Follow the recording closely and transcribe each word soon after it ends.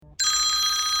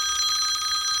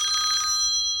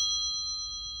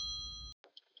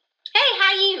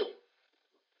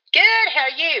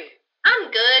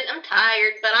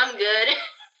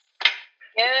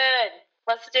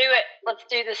do it. Let's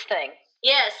do this thing.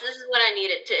 Yes, this is what I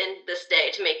needed to end this day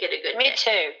to make it a good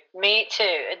day. Me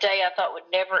too. A day I thought would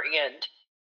never end.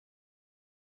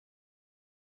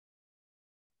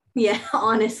 Yeah,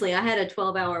 honestly, I had a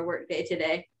 12-hour work day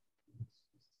today.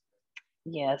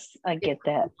 Yes, I get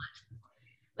that.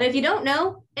 But if you don't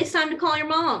know, it's time to call your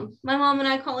mom. My mom and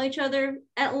I call each other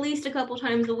at least a couple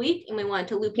times a week, and we want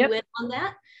to loop you in on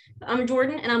that. I'm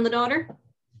Jordan, and I'm the daughter.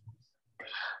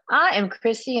 I am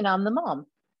Kristi, and I'm the mom.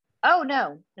 Oh,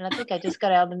 no. And I think I just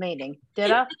got out of the meeting.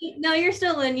 Did I? No, you're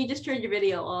still in. You just turned your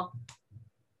video off.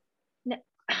 No.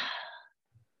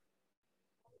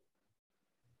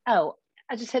 Oh,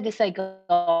 I just had to say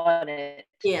got it.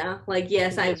 Yeah, like,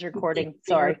 yes. I was recording.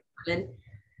 Sorry. I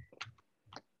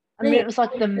mean, it was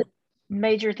like the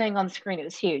major thing on the screen. It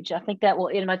was huge. I think that will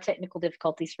end my technical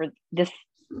difficulties for this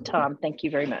time. Thank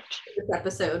you very much.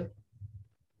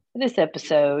 This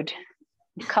episode.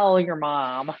 Call your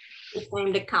mom. It's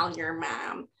time to call your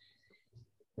mom.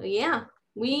 So yeah,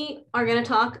 we are going to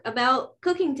talk about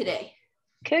cooking today.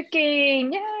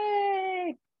 Cooking,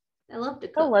 yay! I love to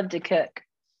cook. I love to cook.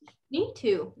 Me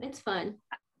too. It's fun.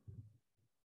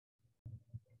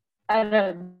 I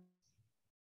don't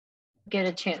get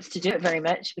a chance to do it very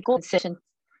much.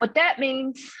 What that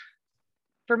means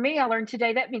for me, I learned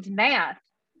today, that means math.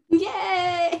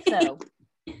 Yay! So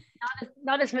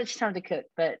not as much time to cook,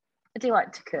 but I do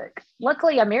like to cook.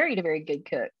 Luckily, I married a very good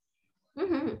cook.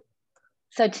 Mm-hmm.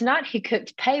 So tonight he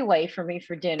cooked payway for me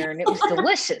for dinner, and it was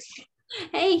delicious.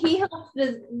 Hey, he helped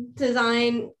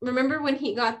design. Remember when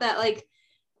he got that like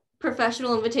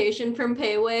professional invitation from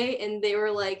Payway, and they were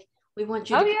like, "We want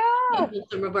you to sample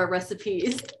some of our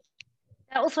recipes."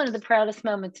 That was one of the proudest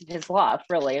moments of his life,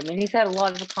 really. I mean, he's had a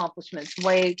lot of accomplishments,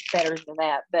 way better than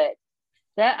that, but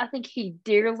that I think he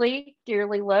dearly,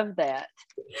 dearly loved that.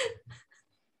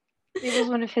 It was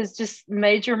one of his just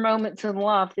major moments in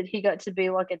life that he got to be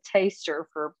like a taster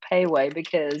for Payway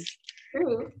because,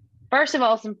 first of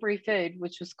all, some free food,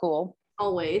 which was cool.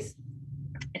 Always.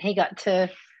 And he got to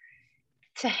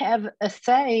have a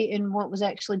say in what was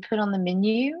actually put on the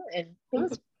menu, and it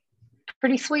was a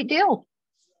pretty sweet deal.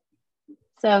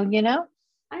 So, you know.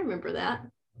 I remember that.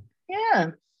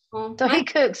 Yeah. Well, so he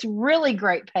cooks really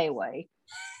great Payway.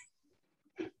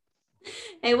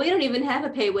 Hey, we don't even have a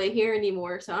Payway here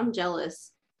anymore, so I'm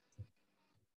jealous.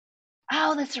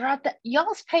 Oh, that's right.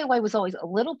 Y'all's Payway was always a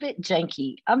little bit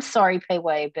janky. I'm sorry,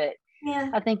 Payway, but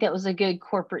yeah, I think that was a good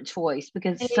corporate choice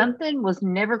because something was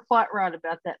never quite right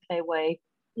about that Payway.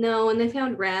 No, and they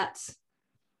found rats.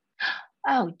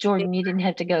 Oh, Jordan, you didn't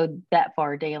have to go that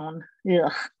far down.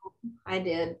 Ugh. I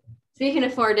did. Speaking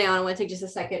of far down, I want to take just a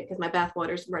second because my bath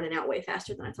water's running out way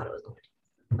faster than I thought it was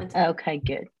going to. Okay,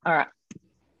 good. All right.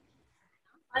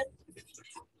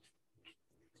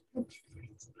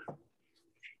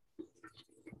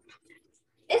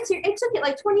 It took it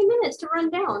like 20 minutes to run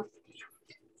down.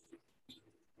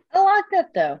 I like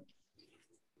that though.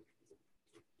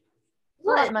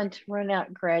 What? I like mine to run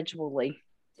out gradually.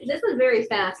 This is very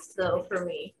fast though for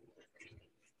me.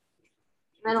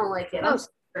 I don't like it. It's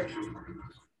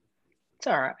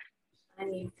all right. I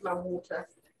need my water.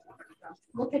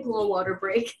 We'll take a little water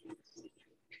break.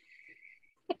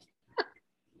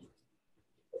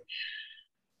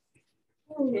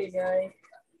 Okay, guys.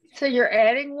 So you're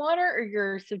adding water or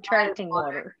you're subtracting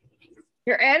water?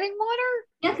 You're adding water?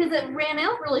 Yeah, because it ran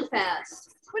out really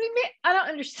fast. What do you mean? I don't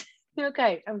understand.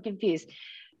 Okay, I'm confused.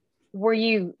 Were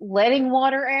you letting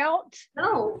water out?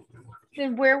 No.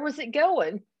 Then where was it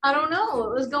going? I don't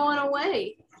know. It was going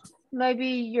away. Maybe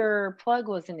your plug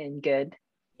wasn't in good.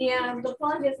 Yeah, the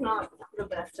plug is not the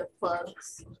best of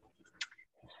plugs.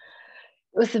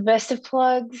 It was the best of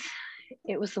plugs.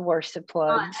 It was the worst of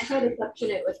plugs. I had to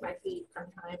suction it with my feet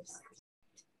sometimes.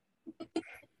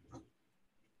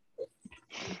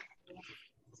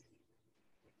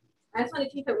 I just want to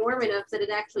keep it warm enough that it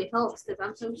actually helps because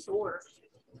I'm so sore.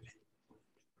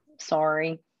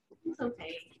 Sorry. It's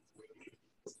okay.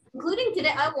 Including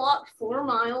today, I walked 4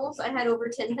 miles. I had over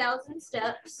 10,000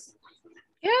 steps.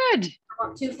 Good. I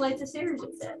walked 2 flights of stairs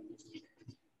instead.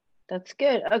 That's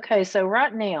good. Okay, so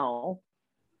right now,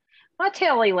 my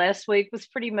tally last week was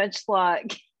pretty much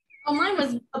like... Oh, mine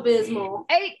was abysmal.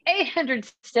 800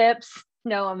 steps.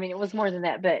 No, I mean, it was more than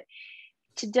that. But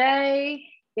today,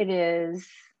 it is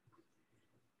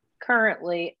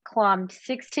currently climbed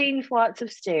 16 flights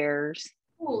of stairs.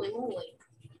 Holy moly.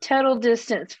 Total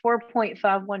distance,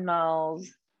 4.51 miles,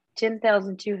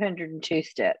 10,202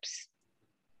 steps.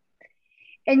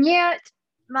 And yet,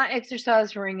 my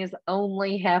exercise ring is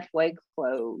only halfway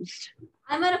closed.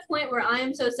 I'm at a point where I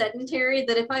am so sedentary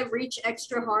that if I reach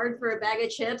extra hard for a bag of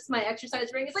chips, my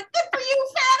exercise ring is like, good for you,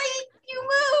 fatty! You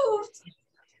moved.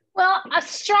 Well, I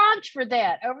strived for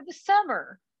that over the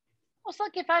summer. I was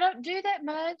like, if I don't do that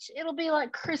much, it'll be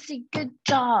like, Kristi, good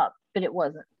job. But it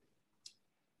wasn't.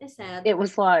 It's sad. It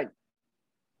was like,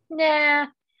 nah,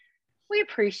 we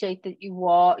appreciate that you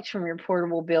walked from your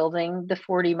portable building the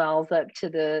 40 miles up to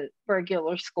the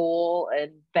regular school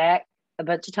and back a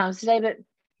bunch of times today, but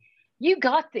you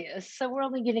got this. So we're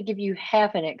only going to give you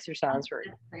half an exercise room.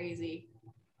 That's crazy.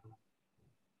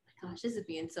 Gosh, this is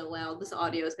being so loud. This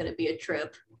audio is going to be a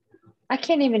trip. I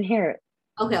can't even hear it.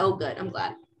 Okay, oh good. I'm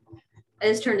glad. I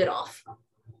just turned it off.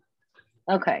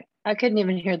 Okay. I couldn't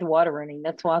even hear the water running.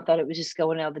 That's why I thought it was just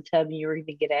going out of the tub and you were going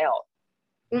to get out.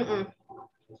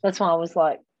 That's why I was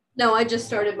like. No, I just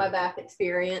started my bath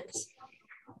experience.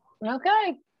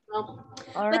 Okay. Well,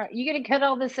 all right. You going to cut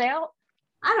all this out?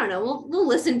 I don't know. We'll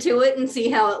listen to it and see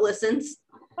how it listens.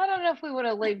 I don't know if we want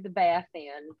to leave the bath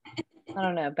in. I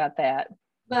don't know about that.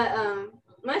 But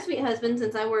my sweet husband,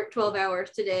 since I worked 12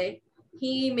 hours today,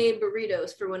 he made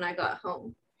burritos for when I got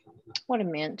home. What a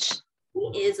mensch.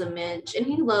 He is a mensch, and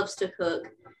he loves to cook.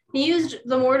 He used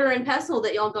the mortar and pestle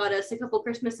that y'all got us a couple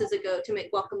Christmases ago to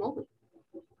make guacamole.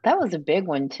 That was a big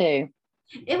one, too.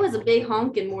 It was a big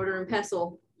honkin' mortar and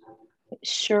pestle. It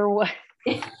sure was.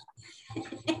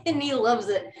 And he loves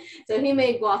it. So he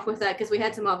made guac with that because we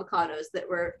had some avocados that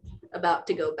were about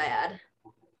to go bad.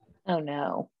 Oh,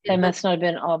 no. They must not have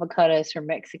been avocados from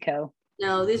Mexico.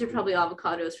 No, these are probably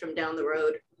avocados from down the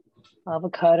road.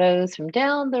 Avocados from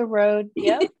down the road.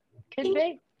 Yep, could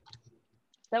be.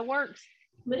 That works.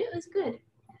 But it was good.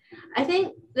 I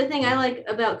think the thing I like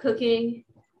about cooking,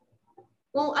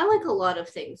 well, I like a lot of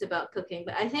things about cooking,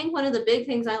 but I think one of the big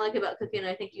things I like about cooking,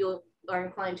 I think you are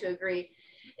inclined to agree,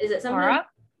 is that sometimes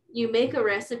you make a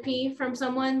recipe from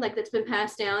someone like that's been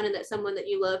passed down and that someone that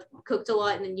you love cooked a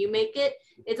lot and then you make it.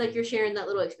 It's like you're sharing that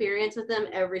little experience with them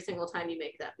every single time you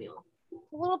make that meal.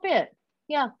 A little bit.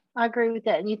 Yeah, I agree with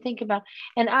that. And you think about,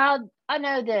 and I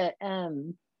know that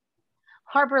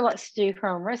Harper likes to do her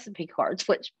own recipe cards,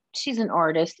 which she's an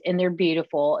artist and they're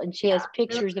beautiful. And she has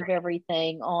pictures of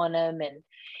everything on them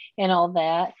and all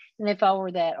that. And if I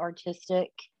were that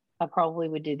artistic, I probably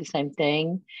would do the same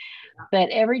thing. But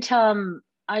every time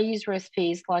I use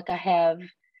recipes, like I have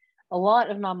a lot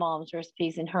of my mom's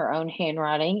recipes in her own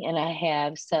handwriting, and I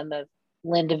have some of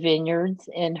Linda Vineyard's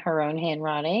in her own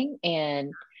handwriting,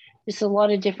 and just a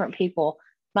lot of different people.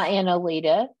 My Aunt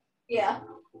Olita,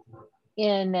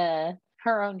 in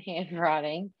her own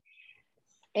handwriting,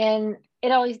 and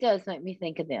it always does make me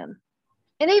think of them.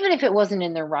 And even if it wasn't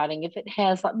in their writing, if it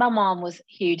has, like my mom was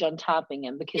huge on typing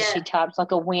them because she types like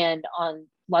the wind on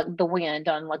like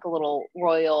a little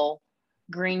Royal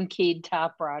green keyed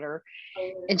typewriter,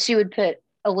 and she would put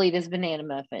Alita's banana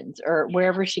muffins or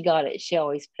wherever she got it. She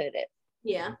always put it.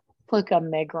 Yeah. Look, I'm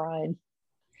Meg Ryan.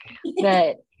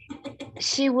 But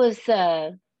she was,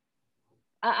 I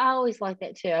always like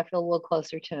that too. I feel a little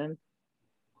closer to him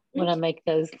when I make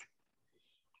those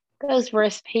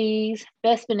recipes.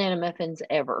 Best banana muffins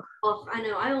ever. Oh, I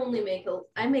know.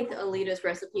 I make Alita's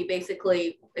recipe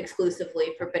basically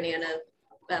exclusively for banana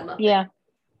muffins. Yeah,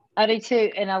 I do too.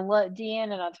 And I love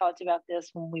Deanne, and I talked about this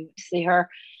when we see her,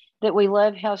 that we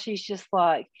love how she's just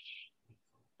like,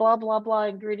 blah, blah, blah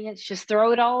ingredients, just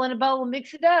throw it all in a bowl and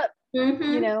mix it up,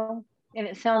 you know, and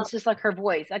it sounds just like her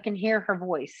voice. I can hear her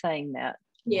voice saying that.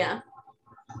 Yeah.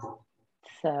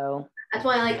 So that's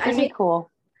why I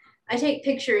take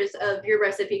pictures of your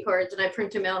recipe cards and I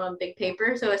print them out on big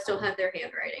paper. So I still have their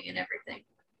handwriting and everything.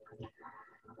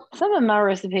 Some of my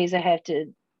recipes I have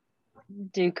to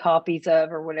do copies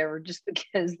of or whatever, just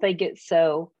because they get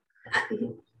so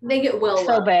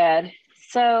bad.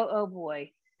 So, oh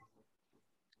boy.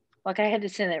 Like I had to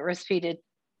send that recipe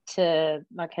to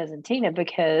my cousin Tina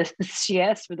because she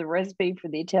asked for the recipe for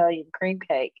the Italian cream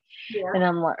cake. Yeah. And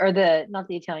I'm like, not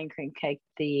the Italian cream cake,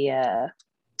 the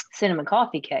cinnamon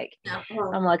coffee cake. Uh-huh.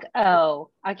 I'm like,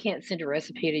 oh, I can't send a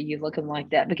recipe to you looking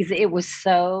like that because it was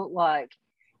so like,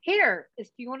 here, if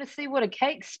you want to see what a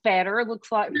cake spatter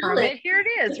looks like from it, here it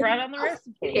is, right on the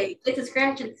recipe. It's a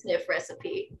scratch and sniff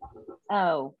recipe.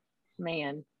 Oh,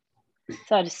 man.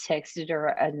 So I just texted her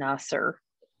a nicer,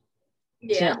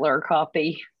 gentler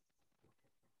copy.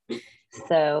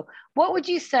 So what would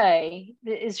you say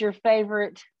is your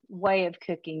favorite way of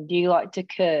cooking? Do you like to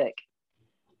cook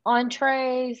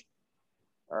entrees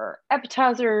or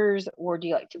appetizers, or do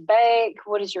you like to bake?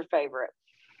 What is your favorite?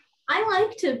 I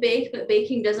like to bake, but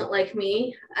baking doesn't like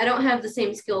me. I don't have the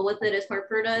same skill with it as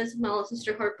Harper does, my little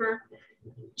sister Harper.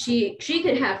 She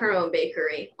could have her own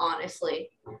bakery, honestly.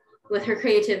 with her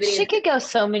creativity. She could go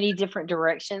so many different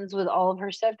directions with all of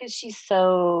her stuff because she's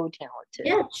so talented.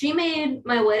 Yeah, she made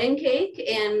my wedding cake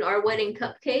and our wedding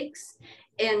cupcakes,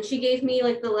 and she gave me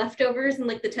like the leftovers and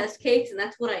like the test cakes, and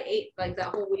that's what I ate like that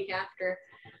whole week after.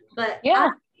 But yeah,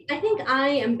 I think I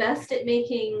am best at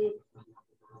making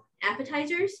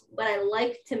appetizers, but I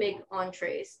like to make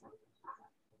entrees.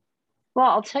 Well,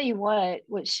 I'll tell you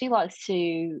what she likes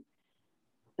to,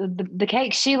 the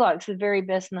cake she likes the very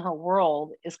best in the whole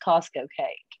world is Costco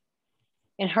cake.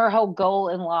 And her whole goal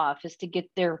in life is to get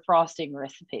their frosting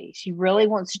recipe. She really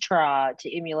wants to try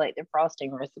to emulate their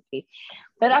frosting recipe.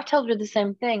 But I've told her the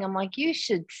same thing. I'm like, you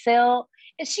should sell,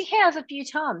 and she has a few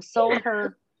times sold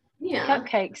her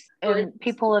cupcakes, and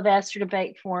people have asked her to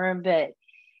bake for them. But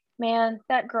man,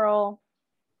 that girl,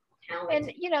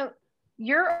 and you know,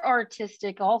 you're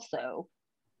artistic also.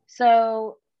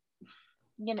 So,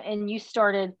 you know, and you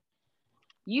started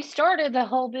the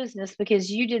whole business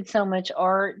because you did so much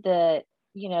art that,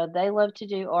 you know, they love to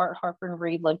do art. Harper and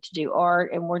Reed love to do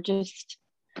art, and we're just,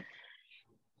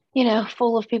 you know,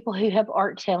 full of people who have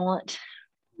art talent.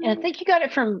 And I think you got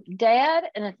it from Dad,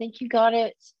 and I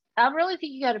really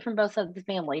think you got it from both sides of the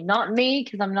family. Not me,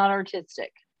 because I'm not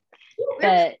artistic.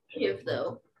 But creative,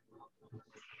 though.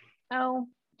 Oh,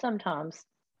 sometimes.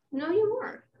 No, you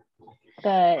are.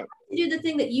 But I do the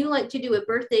thing that you like to do with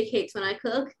birthday cakes when I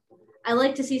cook. I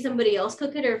like to see somebody else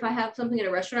cook it, or if I have something at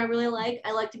a restaurant I really like,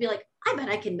 I like to be like, I bet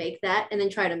I can make that, and then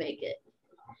try to make it.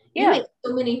 Yeah. You make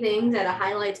so many things at a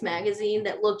Highlights magazine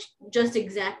that looked just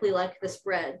exactly like the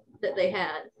spread that they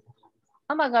had.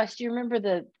 Oh my gosh, do you remember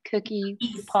the cookie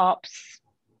pops?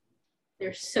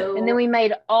 They're so. And then we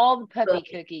made all the puppy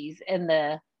cookies and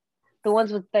the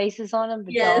ones with faces on them,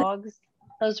 the dogs.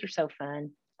 Those were so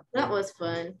fun. That was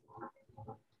fun.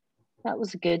 That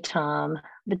was a good time.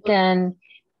 But then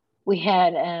we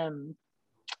had and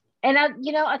I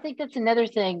think that's another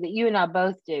thing that you and I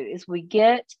both do is we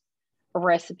get a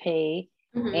recipe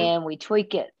and we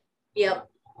tweak it. Yep.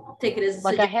 Take it as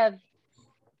like I have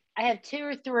 2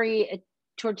 or 3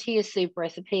 tortilla soup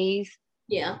recipes.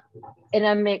 Yeah. And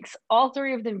I mix all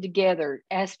 3 of them together,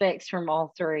 aspects from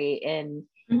all 3, and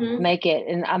make it.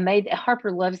 And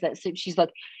Harper loves that soup. She's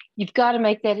like, you've got to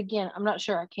make that again. I'm not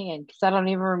sure I can because I don't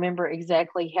even remember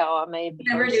exactly how I made it.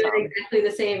 Never do it exactly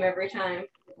the same every time.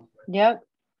 Yep.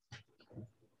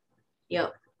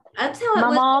 That's how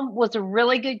my mom was a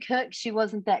really good cook. She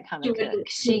wasn't that kind of cook.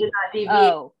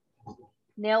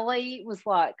 Nellie was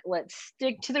like, let's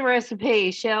stick to the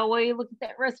recipe, shall we? Look at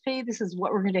that recipe. This is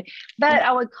what we're gonna do. But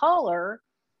I would call her.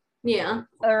 Yeah.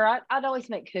 Or I'd always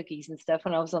make cookies and stuff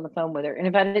when I was on the phone with her. And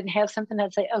if I didn't have something,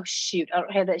 I'd say, oh shoot, I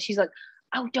don't have that. She's like,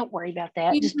 oh, don't worry about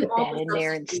that. Just put that in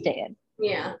there instead.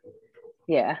 Yeah.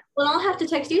 Yeah. Well, I'll have to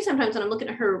text you sometimes when I'm looking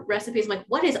at her recipes. I'm like,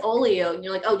 what is oleo? And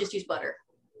you're like, oh, just use butter.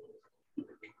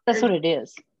 That's what it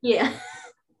is. Yeah.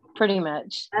 Pretty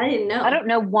much. I didn't know. I don't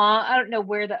know why. I don't know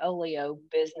where the oleo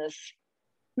business.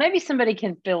 Maybe somebody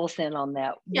can fill us in on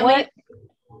that. Yeah,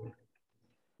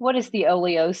 what is the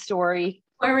oleo story?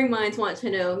 Inquiring minds want to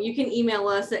know. You can email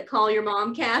us at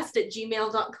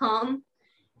callyourmomcast@gmail.com.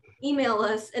 Email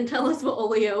us and tell us what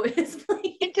oleo is,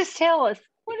 please. And just tell us,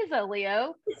 what is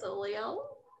oleo? What's oleo?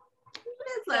 What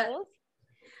is that?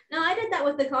 No, I did that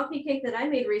with the coffee cake that I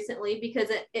made recently because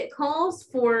it calls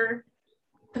for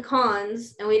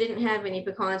pecans, and we didn't have any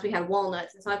pecans. We had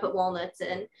walnuts, and so I put walnuts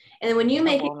in. And then when you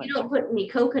make it, you don't put any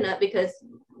coconut because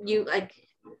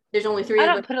there's only 3 I of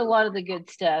them. don't put a lot of the good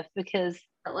stuff because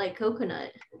I like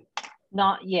coconut.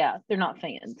 They're not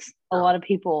fans. A lot of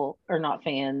people are not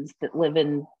fans that live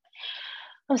in,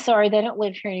 I'm sorry, they don't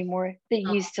live here anymore. They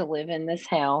used to live in this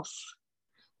house.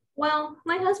 Well,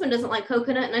 my husband doesn't like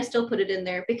coconut, and I still put it in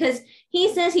there because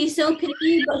he says he's so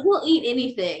picky, but he'll eat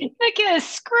anything. Because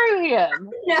screw him.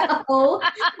 No,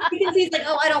 because he's like,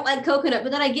 oh, I don't like coconut.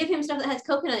 But then I give him stuff that has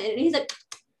coconut in it, and he's like,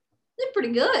 they're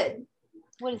pretty good.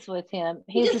 What is with him?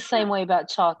 He's the same way about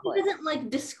chocolate. He doesn't like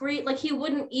discreet, like he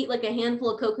wouldn't eat like a handful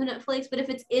of coconut flakes, but if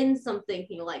it's in something,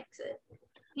 he likes it.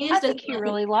 I think he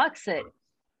really likes it.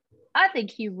 I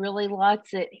think he really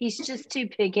likes it. He's just too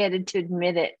pig-headed to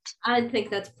admit it. I think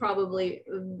that's probably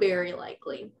very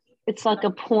likely. It's like a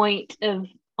point of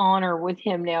honor with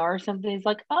him now or something. He's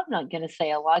like, I'm not going to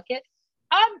say I like it.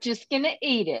 I'm just going to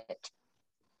eat it.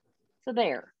 So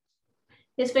there.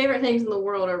 His favorite things in the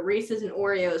world are Reese's and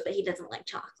Oreos, but he doesn't like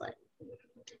chocolate.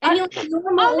 And he likes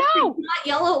normal Oreos, not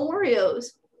yellow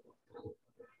Oreos.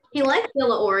 He likes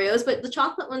yellow Oreos, but the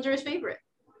chocolate ones are his favorite.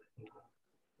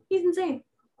 He's insane.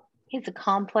 He's a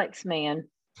complex man.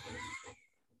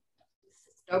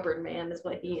 Stubborn man is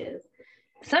what he is.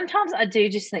 Sometimes I do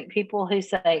just think people who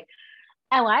say,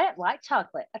 Oh, I don't like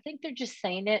chocolate. I think they're just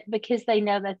saying it because they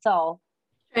know that's all.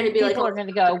 Trying to be people are going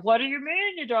to go, what do you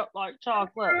mean you don't like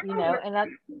chocolate? You know,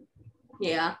 and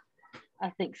yeah. I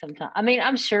think sometimes, I mean,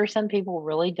 I'm sure some people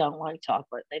really don't like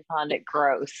chocolate. They find it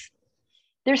gross.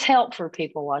 There's help for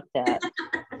people like that.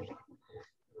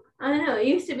 I don't know. It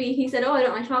used to be, he said, oh, I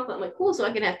don't like chocolate. I'm like, cool, so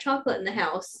I can have chocolate in the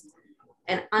house.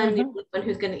 And I'm the one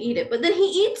who's going to eat it. But then he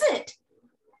eats it.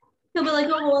 He'll be like,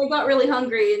 oh, well, I got really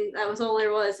hungry and that was all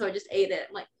there was, so I just ate it.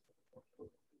 I'm like,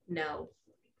 no.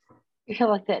 I feel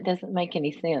like that doesn't make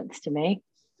any sense to me.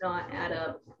 Not add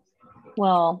up.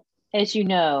 Well, as you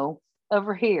know,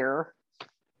 over here,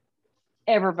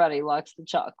 everybody likes the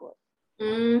chocolate.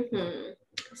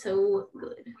 So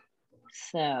good.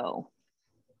 So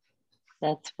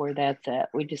that's where that's at.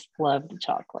 We just love the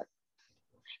chocolate.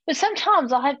 But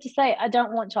sometimes I'll have to say I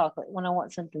don't want chocolate when I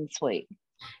want something sweet.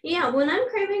 Yeah, when I'm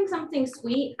craving something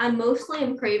sweet, I mostly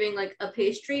am craving like a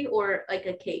pastry or like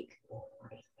a cake.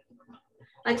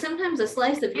 Like sometimes a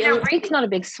slice of yellow. Rick's not a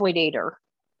big sweet eater.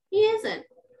 He isn't.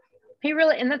 He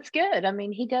really, and that's good. I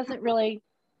mean, he doesn't really,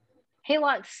 he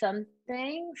likes some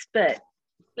things, but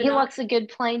he likes a good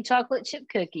plain chocolate chip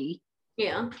cookie.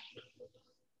 Yeah.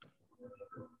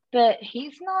 But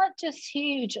he's not just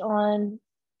huge on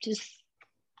just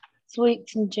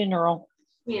sweets in general.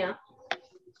 Yeah.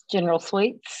 General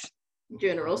sweets.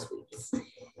 General sweets.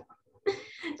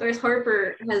 Whereas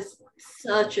Harper has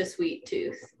such a sweet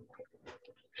tooth.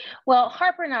 Well,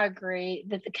 Harper and I agree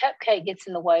that the cupcake gets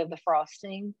in the way of the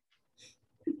frosting.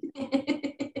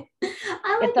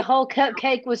 If the whole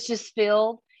cupcake was just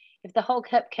filled, if the whole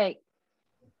cupcake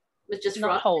was just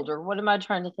not holder, what am I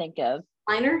trying to think of?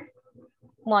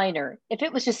 Liner. If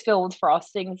it was just filled with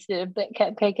frosting instead of that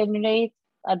cupcake underneath,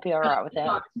 I'd be all right with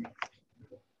that.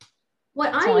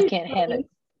 I can't have it.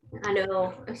 I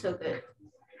know, it's so good.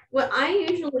 What I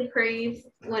usually crave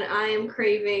when I am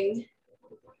craving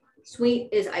sweet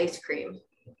is ice cream.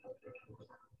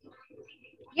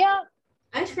 Yeah.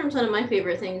 Ice cream's one of my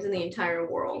favorite things in the entire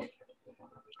world.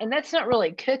 And that's not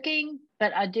really cooking,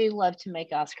 but I do love to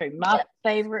make ice cream. My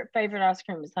favorite ice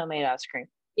cream is homemade ice cream.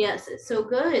 Yes, it's so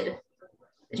good.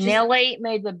 Nellie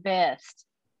made the best.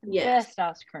 Best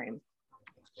ice cream.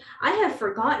 I have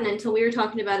forgotten until we were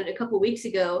talking about it a couple weeks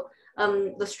ago,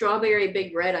 the strawberry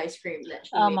Big Red ice cream that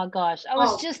she made. My gosh. I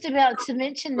was just about to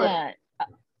mention that.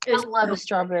 I love a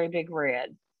strawberry Big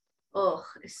Red. Oh,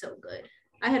 it's so good.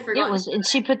 I had forgotten. And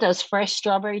she put those fresh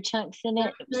strawberry chunks in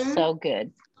it. It was so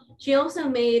good. She also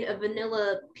made a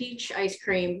vanilla peach ice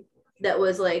cream that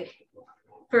was like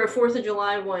for a 4th of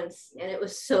July once, and it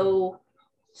was so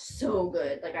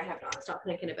good. Like I have not stopped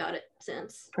thinking about it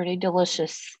since. Pretty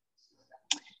delicious.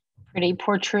 Pretty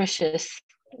portricious,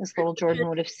 as little Jordan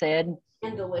would have said.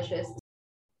 And delicious.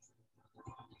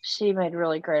 She made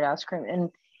really great ice cream. And,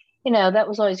 you know, that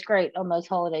was always great on those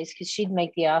holidays because she'd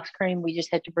make the ice cream. We just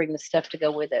had to bring the stuff to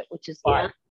go with it, which is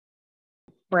like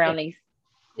brownies,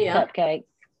 cupcakes,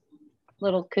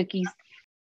 little cookies.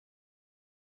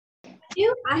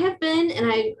 I have been,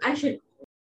 and I should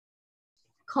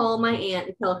call my aunt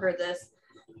and tell her this.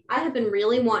 I have been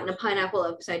really wanting a pineapple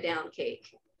upside down cake.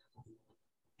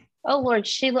 Oh Lord,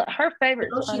 her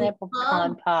favorite pineapple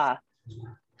pecan pie.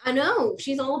 I know,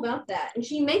 she's all about that. And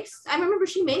I remember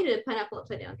she made a pineapple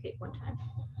upside down cake one time.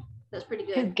 That's pretty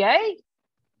good. Who, Gay?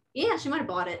 Yeah, she might have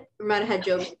bought it. Or might have had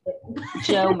Joe make it.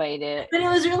 Joe made it. But it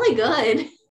was really good.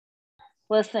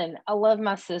 Listen, I love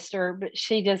my sister, but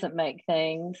she doesn't make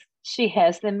things. She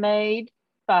has them made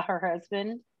by her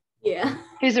husband. Yeah.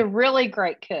 Who's a really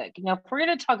great cook. Now, if we're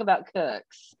going to talk about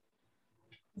cooks,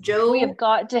 Joe. We have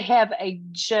got to have a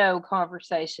Joe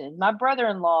conversation. My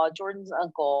brother-in-law, Jordan's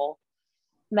uncle,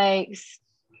 makes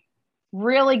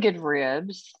really good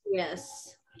ribs.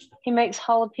 Yes. He makes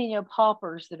jalapeno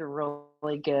poppers that are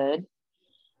really good.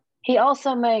 He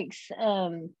also makes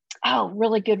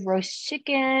really good roast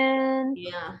chicken.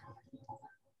 Yeah.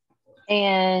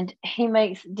 And he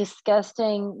makes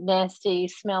disgusting, nasty,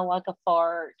 smell like a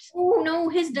fart. Oh no,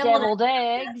 his deviled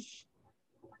eggs.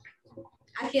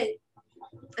 I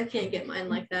can't get mine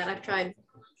like that. I've tried.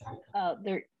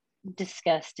 They're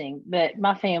disgusting. But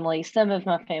some of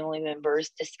my family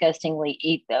members disgustingly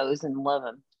eat those and love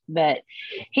them. But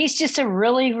he's just a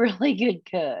really, really good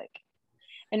cook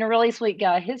and a really sweet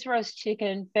guy. His roast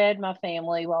chicken fed my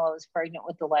family while I was pregnant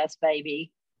with the last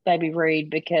baby Reed,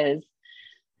 because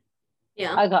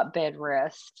I got bed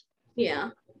rest. Yeah.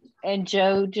 And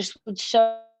Joe just would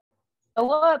show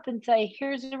up and say,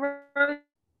 here's a roast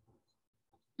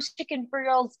chicken for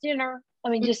y'all's dinner. I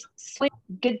mean, just sweet,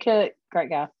 good cook, great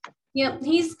guy. Yep,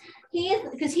 he's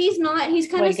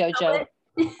kind of go, Joe.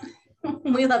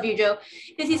 We love you, Joe,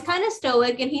 because he's kind of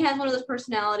stoic and he has one of those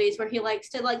personalities where he likes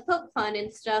to like poke fun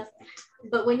and stuff.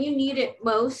 But when you need it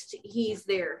most, he's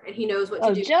there and he knows what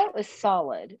to do. Joe is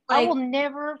solid. Like, I will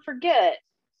never forget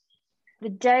the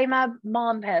day my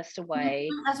mom passed away.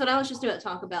 That's what I was just about to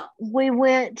talk about. We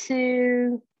went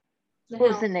to, what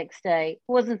was the next day?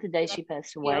 It wasn't the day she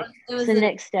passed away. Yeah, it was the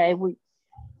next day. We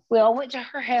all went to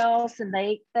her house and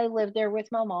they lived there with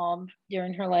my mom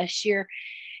during her last year.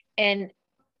 And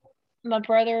my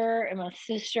brother and my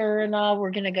sister and I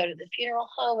were going to go to the funeral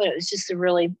home, and it was just a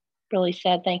really, really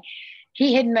sad thing.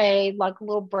 He had made like a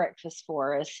little breakfast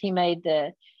for us. He made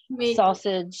the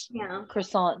sausage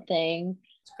croissant thing.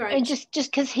 Scrunch. And just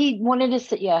because he wanted us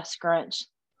to, scrunch.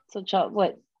 So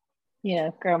what,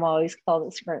 Grandma always called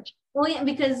it scrunch. Well, yeah,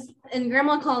 and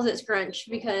Grandma calls it scrunch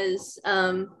because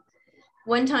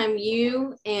one time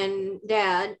you and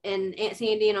Dad and Aunt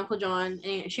Sandy and Uncle John and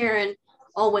Aunt Sharon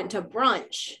all went to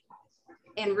brunch.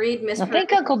 And Reed missed. I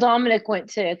think Uncle Dominic went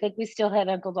too. I think we still had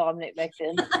Uncle Dominic back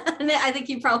then. I think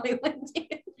he probably went too.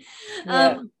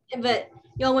 But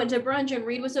y'all went to brunch and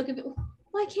Reed was so confused.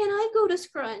 Why can't I go to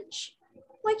scrunch?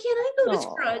 Why can't I go to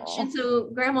scrunch? And so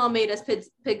Grandma made us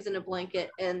pigs in a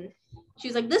blanket, and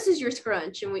she's like, "This is your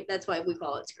scrunch," and that's why we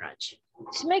call it scrunch.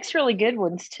 She makes really good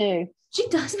ones too. She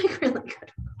does make really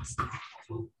good ones.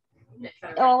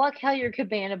 I like how your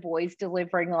Cabana boy's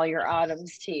delivering all your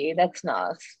items to you. That's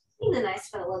nice. He's a nice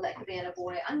fellow, that Cabana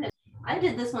boy. I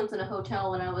did this once in a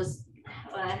hotel when I was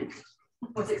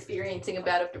experiencing a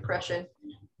bout of depression.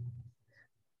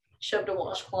 Shoved a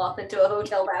washcloth into a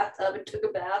hotel bathtub and took a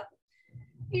bath.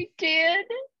 You did?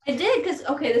 I did, because,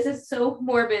 this is so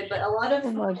morbid, but a lot of,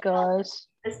 oh my gosh,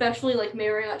 especially like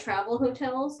Marriott travel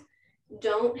hotels,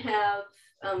 don't have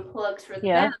plugs for the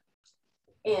bath.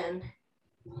 And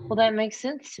well, that makes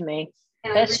sense to me.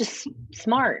 That's just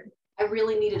smart. I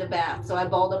really needed a bath, so I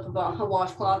balled up a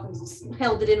washcloth and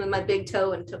held it in with my big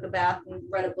toe and took a bath and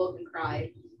read a book and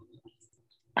cried.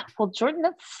 Well, Jordan,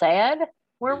 that's sad.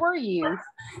 Where were you?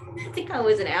 I think I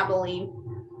was in Abilene.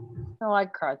 Oh,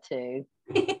 I'd cry too.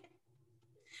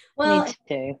 Well, me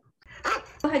too.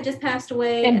 I had just passed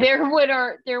away. And there went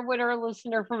our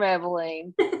listener from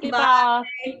Abilene. Goodbye.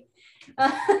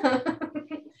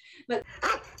 But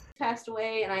passed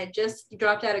away, and I had just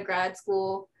dropped out of grad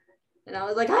school. And I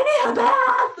was like, I need a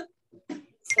bath.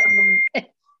 So,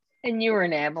 and you were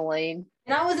in Abilene.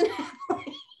 And I was in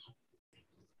Abilene.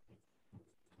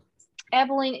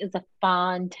 Abilene is a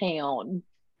fine town.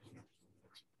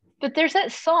 But there's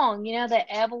that song, that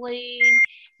Abilene,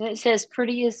 and it says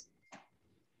prettiest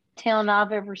town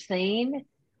I've ever seen.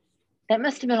 That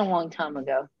must have been a long time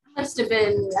ago. Must have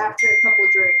been after a couple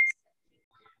drinks.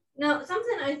 No,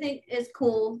 something I think is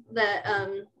cool that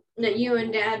that you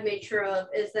and Dad made sure of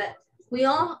is that we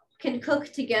all can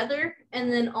cook together,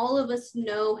 and then all of us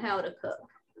know how to cook.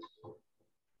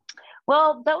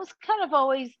 Well, that was kind of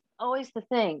always the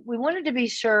thing. We wanted to be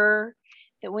sure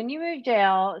that when you moved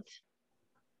out,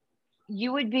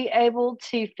 you would be able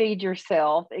to feed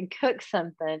yourself and cook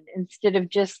something instead of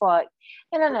just like,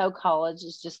 and I know college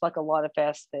is just like a lot of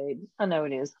fast food. I know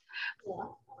it is. Yeah.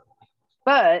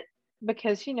 But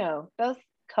because, those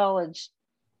college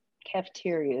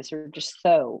cafeterias are just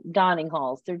dining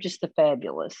halls, they're just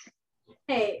fabulous.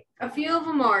 Hey, a few of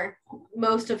them are,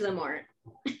 most of them aren't.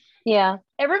 Yeah,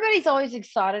 everybody's always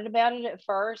excited about it at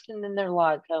first, and then they're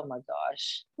like, oh my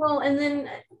gosh. Well, and then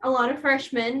a lot of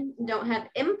freshmen don't have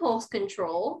impulse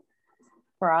control,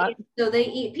 right? So they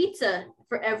eat pizza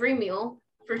for every meal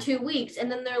for 2 weeks,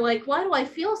 and then they're like, why do I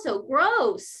feel so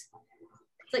gross?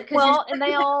 It's like, well, and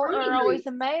they all are always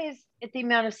amazed at the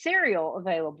amount of cereal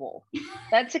available.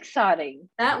 That's exciting.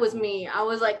 That was me. I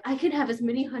was like, I can have as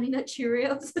many Honey Nut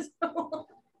Cheerios as I want.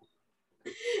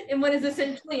 And what is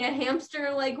essentially a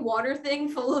hamster like water thing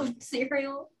full of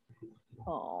cereal.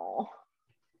 Oh,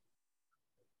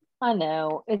 I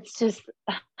know. It's just,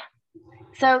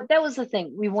 so that was the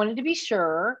thing. We wanted to be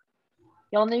sure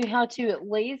y'all knew how to at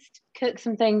least cook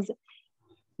some things,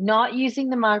 not using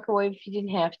the microwave if you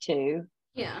didn't have to.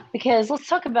 Yeah. Because let's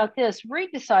talk about this. Reed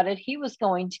decided he was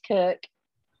going to cook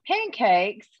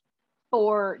pancakes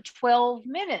for 12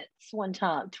 minutes one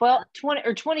time, 20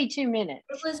 or 22 minutes.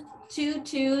 It was 2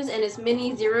 2s and as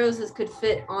many zeros as could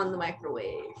fit on the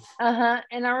microwave.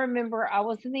 And I remember I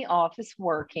was in the office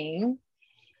working,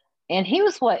 and he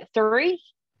was what, 3?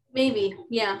 Maybe,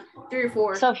 yeah, 3 or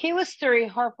 4. So if he was 3,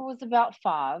 Harper was about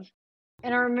 5.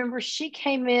 And I remember she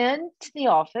came in to the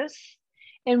office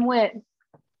and went,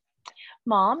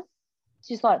 Mom,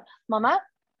 she's like, Mama,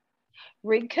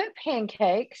 Reed cooked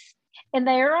pancakes and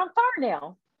they are on fire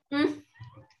now.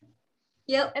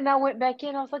 Yep. And I went back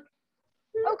in. I was like,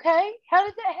 okay, how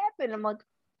did that happen? I'm like,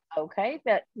 okay,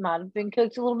 that might have been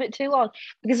cooked a little bit too long,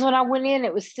 because when I went in,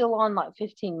 it was still on like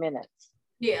 15 minutes.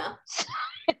 Yeah.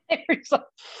 It was like,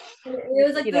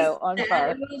 on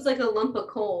fire. It was like a lump of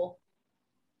coal.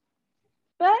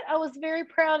 But I was very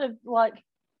proud of, like,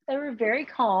 they were very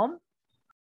calm,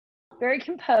 very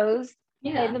composed.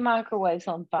 Yeah. Hey, the microwave's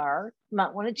on fire. You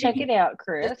might want to check it out,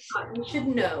 Chris. You should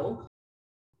know.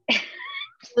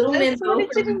 Little Just wanted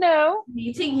you to know.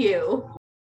 Me to you.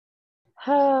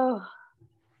 Oh,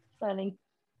 funny.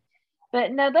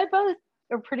 But no, they both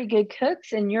are pretty good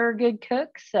cooks, and you're a good cook.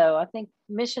 So I think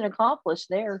mission accomplished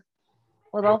there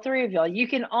with all three of y'all. You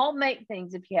can all make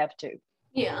things if you have to.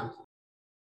 Yeah.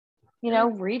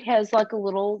 Reed has like a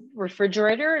little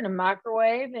refrigerator and a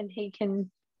microwave, and he can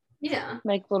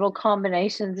make little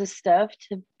combinations of stuff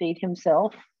to feed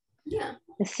himself. Yeah.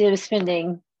 Instead of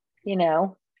spending,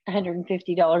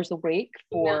 $150 a week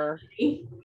for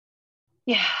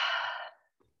yeah.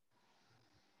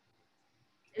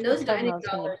 And those dining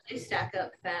dollars, they stack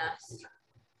up fast.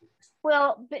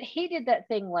 Well, but he did that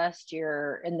thing last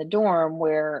year in the dorm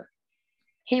where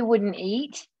he wouldn't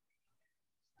eat.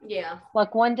 Yeah.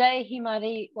 Like one day he might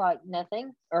eat like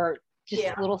nothing or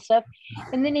just little stuff.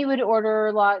 And then he would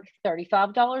order like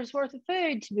 $35 worth of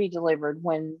food to be delivered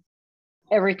when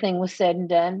everything was said and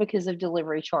done because of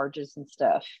delivery charges and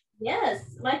stuff.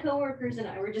 Yes. My coworkers and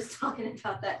I were just talking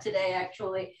about that today,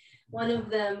 actually. One of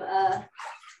them,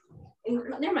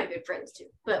 they're my good friends too,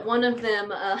 but one of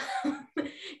them,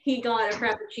 he got a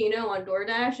Frappuccino on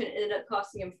DoorDash and it ended up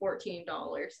costing him $14.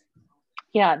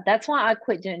 Yeah, that's why I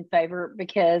quit doing Favor,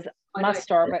 because my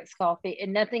Starbucks coffee,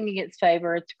 and nothing against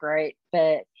Favor, it's great,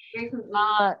 but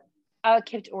I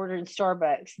kept ordering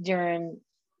Starbucks during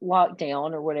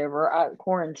lockdown or whatever,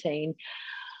 quarantine,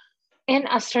 and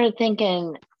I started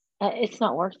thinking it's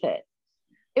not worth it.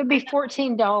 It would be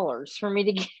 $14 for me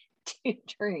to get 2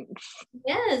 drinks.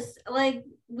 Yes, like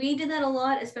we did that a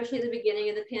lot, especially at the beginning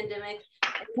of the pandemic.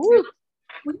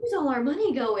 Where's all our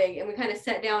money going? And we kind of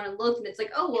sat down and looked, and it's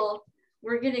like, oh well,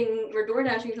 we're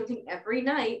DoorDashing something every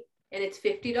night, and it's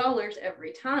 $50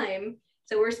 every time.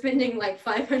 So we're spending like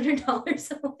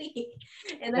 $500 a week,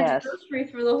 and that's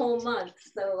groceries for the whole month.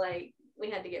 So like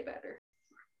we had to get better.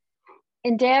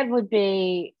 And Dad he'd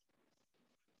be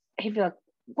like,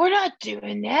 "We're not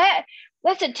doing that.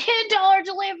 That's a $10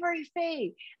 delivery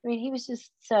fee." I mean, he was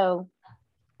just so,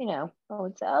 I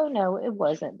would say, "Oh no, it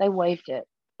wasn't." They waived it,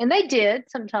 and they did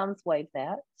sometimes waive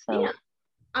that. So yeah.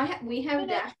 We have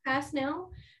Dash Pass now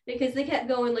because they kept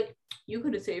going like, you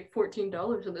could have saved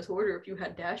 $14 on this order if you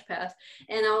had Dash Pass.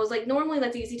 And I was like, normally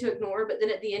that's easy to ignore, but then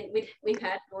at the end, we've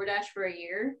had DoorDash for a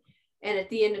year. And at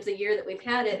the end of the year that we've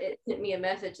had it, it sent me a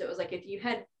message that was like, if you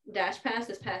had Dash Pass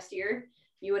this past year,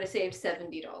 you would have saved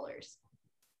 $70.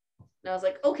 And I was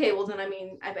like, okay, well then, I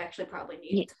mean, I've actually probably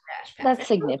needed some Dash Pass. That's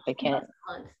significant.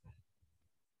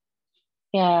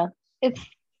 Yeah,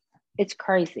 it's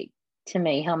crazy to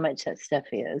me how much that stuff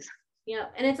is. Yeah,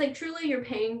 and it's like truly you're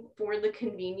paying for the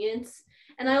convenience.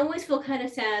 And I always feel kind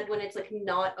of sad when it's like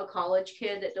not a college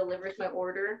kid that delivers my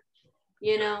order,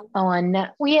 Oh, I know.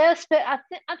 Well, yes, but I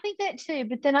think that too.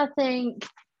 But then I think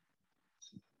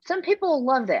some people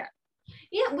love that.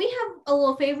 Yeah, we have a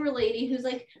little favor lady who's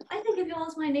like, I think of y'all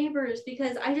as my neighbors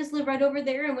because I just live right over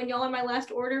there. And when y'all are my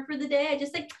last order for the day, I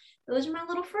just like, those are my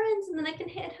little friends. And then I can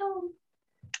head home.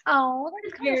 Oh,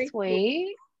 that's kind of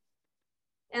sweet.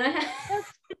 Cool. And I have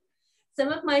some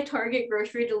of my Target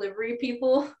grocery delivery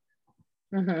people.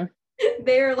 Mm-hmm.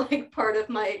 They're like part of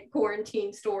my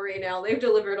quarantine story now. They've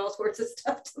delivered all sorts of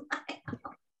stuff to my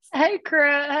house. Hey,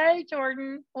 Chris. Hey,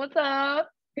 Jordan. What's up?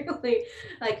 Really,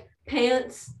 like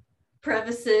pants,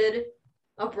 Prevacid,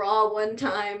 a bra one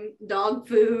time, dog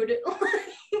food.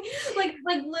 like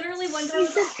literally one guy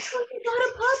was like, oh, you got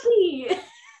a puppy.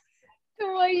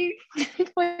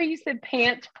 The way you said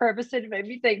pants, Prevacid made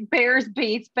me think Bears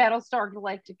beats Battlestar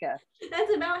Galactica.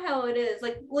 That's about how it is.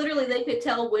 Like literally, they could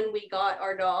tell when we got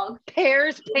our dog.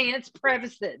 Pears, pants,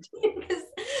 Prevacid. Because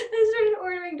they started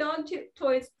ordering dog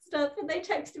toys and stuff, and they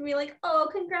texted me like, "Oh,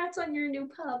 congrats on your new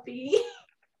puppy."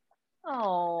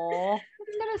 Oh,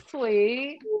 that's kind of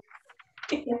sweet.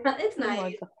 Yeah, it's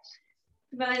nice. Oh,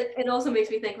 but it also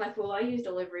makes me think like, well, I use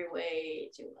delivery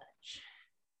way too much.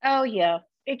 Oh yeah.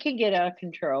 It can get out of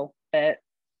control, but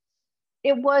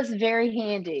it was very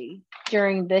handy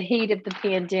during the heat of the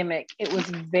pandemic. It was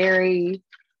very,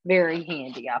 very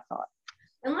handy, I thought.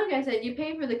 And like I said, you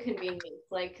pay for the convenience,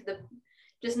 like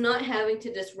just not having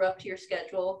to disrupt your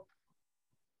schedule.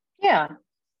 Yeah.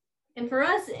 And for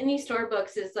us, any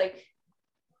Starbucks is like,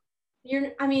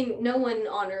 no one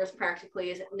on earth practically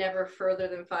is never further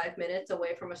than 5 minutes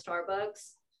away from a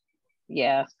Starbucks.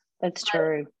 Yeah, that's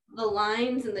true. The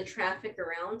lines and the traffic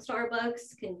around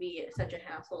Starbucks can be such a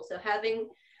hassle. So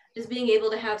being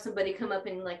able to have somebody come up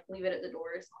and like leave it at the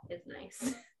doors is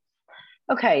nice.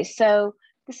 Okay, so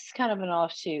this is kind of an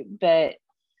offshoot, but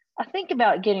I think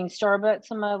about getting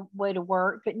Starbucks on my way to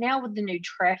work, but now with the new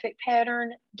traffic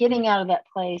pattern, getting out of that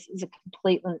place is a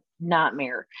complete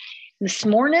nightmare. This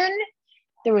morning,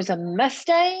 there was a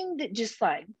Mustang that just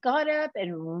like got up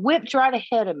and whipped right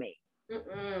ahead of me.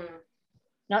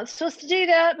 Not supposed to do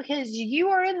that because you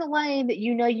are in the lane that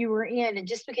you know you were in. And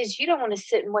just because you don't want to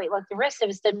sit and wait like the rest of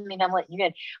us doesn't mean I'm letting you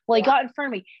in. Well, he got in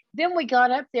front of me. Then we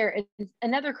got up there and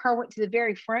another car went to the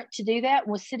very front to do that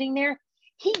and was sitting there.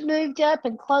 He moved up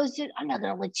and closed it. I'm not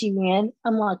going to let you in.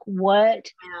 I'm like, what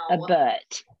a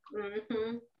butt.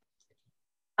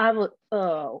 I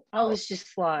was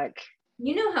just like.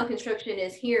 You know how construction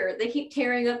is here. They keep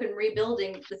tearing up and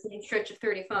rebuilding the same stretch of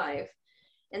 35.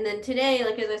 And then today,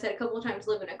 like as I said a couple of times,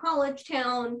 living in a college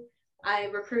town, I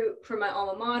recruit for my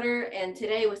alma mater, and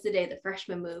today was the day the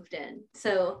freshmen moved in.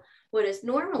 So what is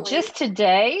normally just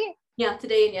today? Yeah,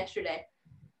 today and yesterday.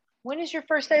 When is your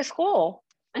first day of school?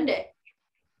 Monday.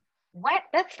 What?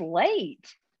 That's late.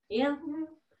 Yeah.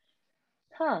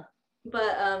 Huh.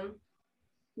 But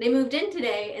they moved in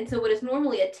today, and so what is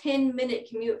normally a 10-minute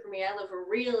commute for me, I live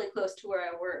really close to where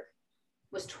I work,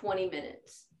 was 20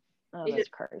 minutes. Oh, that's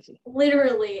crazy.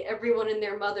 Literally everyone and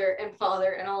their mother and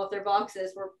father and all of their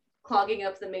boxes were clogging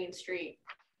up the main street.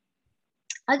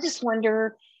 I just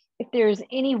wonder if there's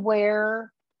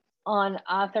anywhere on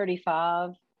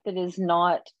I-35 that is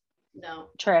not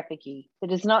trafficky, that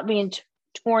is not being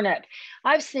torn up.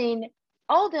 I've seen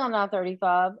all down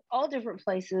I-35, all different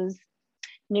places,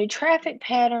 new traffic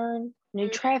pattern.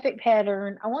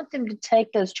 I want them to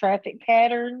take those traffic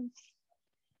patterns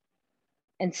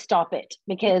and stop it,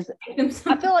 because I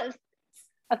have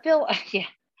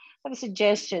a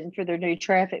suggestion for their new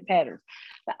traffic pattern.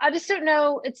 I just don't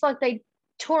know. It's like they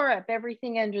tore up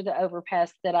everything under the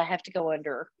overpass that I have to go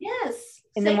under. Yes.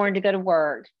 In the morning to go to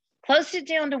work. Closed it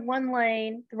down to one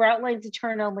lane. The right lane's a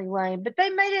turn only lane, but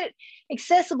they made it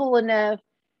accessible enough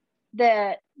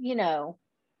that,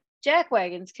 jack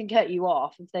wagons can cut you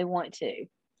off if they want to.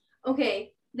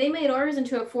 Okay. They made ours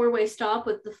into a 4-way stop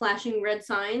with the flashing red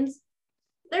signs.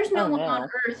 There's no one on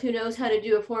earth who knows how to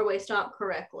do a 4-way stop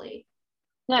correctly.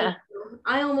 Yeah.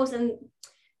 And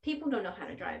people don't know how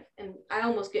to drive. And I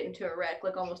almost get into a wreck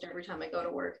like almost every time I go to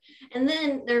work. And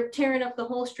then they're tearing up the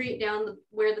whole street down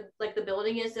where the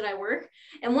building is that I work.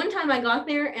 And one time I got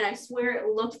there and I swear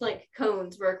it looked like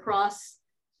cones were across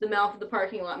the mouth of the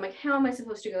parking lot. I'm like, how am I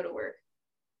supposed to go to work?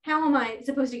 How am I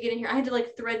supposed to get in here? I had to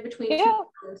like thread between two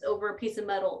cones over a piece of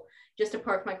metal just to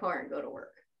park my car and go to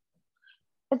work.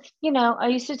 It's, I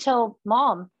used to tell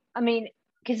Mom,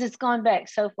 because it's gone back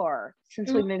so far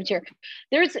since we moved here.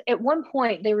 There's, at one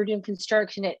point, they were doing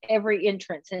construction at every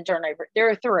entrance into our neighborhood. There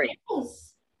are 3.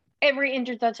 Yes. Every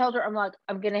entrance, I told her, I'm like,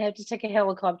 I'm going to have to take a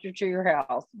helicopter to your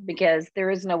house because there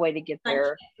is no way to get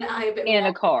there in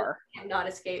a car. Not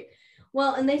escape.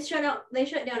 Well, and they shut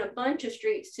down a bunch of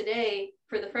streets today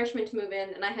for the freshmen to move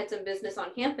in, and I had some business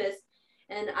on campus,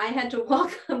 and I had to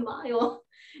walk a mile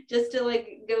just to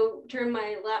like go turn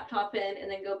my laptop in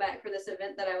and then go back for this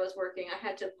event that I was working. I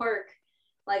had to park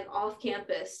like off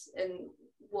campus and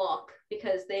walk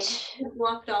because they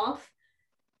blocked off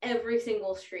every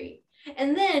single street.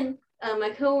 And then my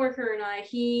coworker and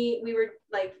we were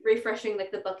like refreshing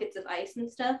like the buckets of ice and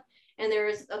stuff. And there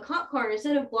was a cop car.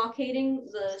 Instead of blockading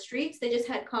the streets, they just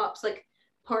had cops like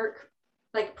park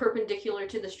like perpendicular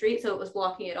to the street, so it was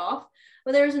blocking it off.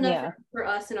 But there was enough for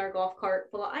us in our golf cart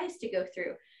full of ice to go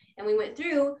through. And we went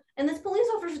through, and this police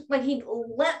officer, like, he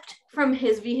leapt from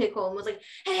his vehicle and was like,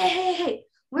 hey,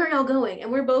 where are y'all going?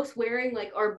 And we're both wearing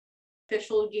like our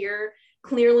official gear,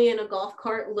 clearly in a golf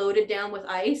cart loaded down with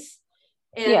ice.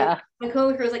 And my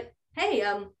coworker was like, hey,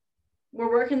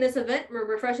 we're working this event, we're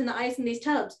refreshing the ice in these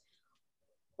tubs.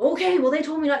 Okay, well, they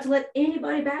told me not to let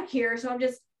anybody back here, so I'm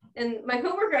just, and my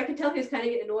coworker, I could tell he was kind of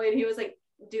getting annoyed. He was like,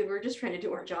 dude, we're just trying to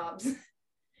do our jobs.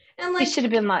 And like, he should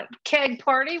have been like, keg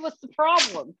party, what's the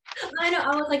problem? I know.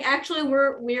 I was like, actually,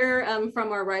 we're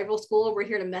from our rival school. We're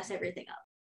here to mess everything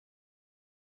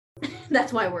up.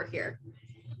 That's why we're here.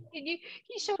 Can you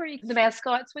show the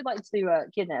mascots? We'd like to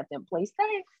kidnap them, please.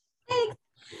 Thanks.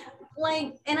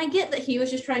 Like, and I get that he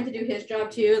was just trying to do his job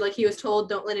too. Like, he was told,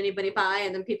 don't let anybody by,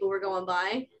 and then people were going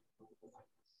by.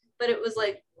 But it was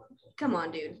like, come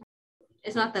on, dude.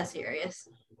 It's not that serious.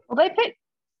 Well,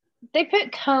 they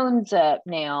put cones up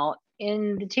now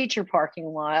in the teacher parking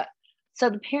lot, so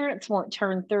the parents won't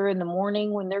turn through in the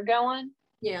morning when they're going.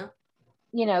 Yeah.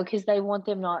 Because they want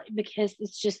them not, because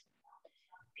it's just,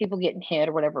 people getting hit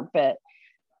or whatever, but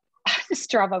I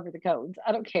just drive over the cones.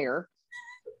 I don't care.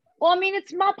 Well, I mean,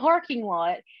 it's my parking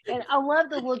lot, and I love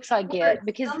the looks I get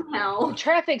because the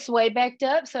traffic's way backed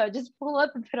up. So I just pull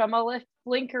up and put on my left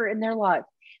blinker, and they're like,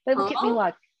 they look at me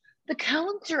like, the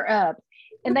cones are up,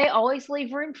 and they always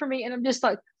leave room for me. And I'm just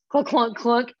like, clunk, clunk,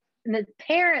 clunk. And the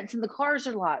parents in the cars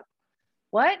are like,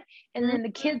 what? And then the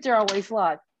kids are always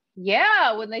like,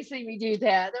 yeah, when they see me do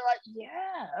that, they're like,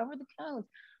 yeah, over the cones.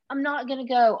 I'm not going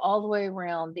to go all the way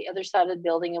around the other side of the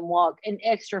building and walk an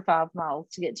extra 5 miles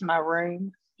to get to my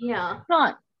room. Yeah.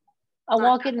 I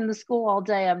walk it in the school all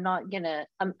day. I'm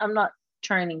not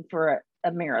training for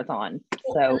a marathon.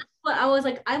 So but I was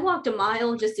like, I walked a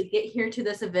mile just to get here to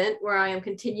this event where I am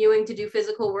continuing to do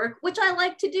physical work, which I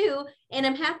like to do. And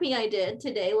I'm happy I did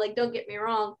today. Like, don't get me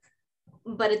wrong.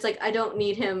 But it's like, I don't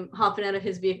need him hopping out of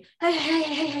his vehicle.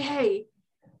 Hey.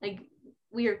 Like,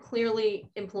 we are clearly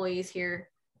employees here.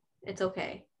 It's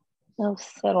okay. Oh,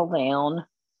 settle down.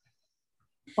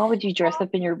 Why would you dress up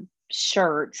in your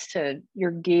shirts to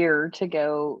your gear to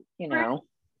go, you know?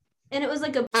 And it was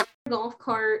like a golf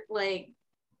cart, like,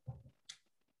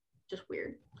 just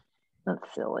weird. That's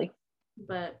silly.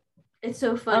 But it's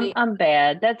so funny. I'm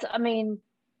bad. I'm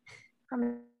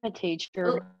a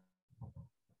teacher.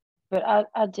 But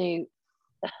I do,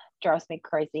 drives me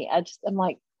crazy. I'm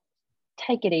like,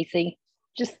 take it easy.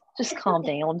 Just calm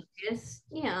down. Yes,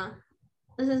 yeah.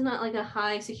 This is not like a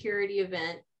high security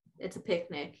event. It's a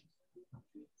picnic.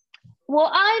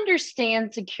 Well, I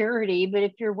understand security, but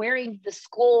if you're wearing the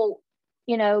school,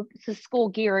 the school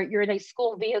gear, you're in a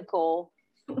school vehicle.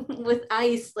 With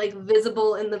ice, like,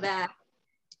 visible in the back.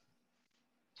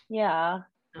 Yeah.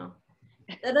 No.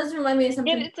 That does remind me of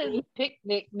something. And it's a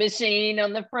picnic machine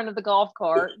on the front of the golf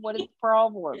cart. What is the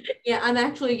problem? Yeah, I'm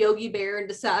actually Yogi Bear in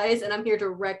disguise, and I'm here to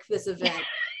wreck this event.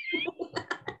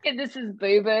 And this is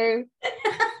Boo Boo.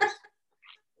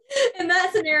 In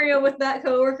that scenario with that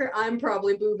coworker, I'm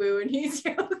probably Boo Boo, and he's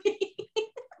Yogi.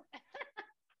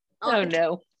 Oh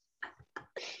no.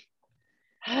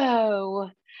 Oh.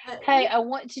 Hey, I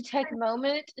want to take a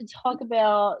moment and talk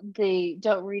about the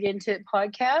Don't Read Into It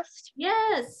podcast.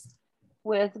 Yes.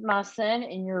 With my son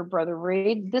and your brother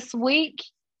Reed. This week,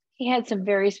 he had some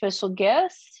very special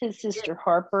guests, his sister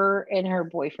Harper and her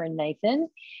boyfriend Nathan.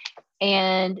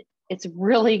 And it's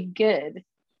really good.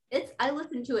 I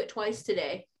listened to it twice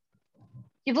today.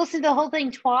 You've listened to the whole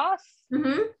thing twice?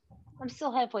 Mm-hmm. I'm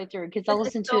still halfway through because I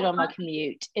listened to it on my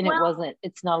commute, and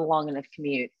it's not a long enough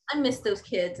commute. I miss those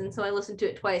kids, and so I listened to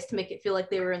it twice to make it feel like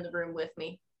they were in the room with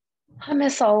me. I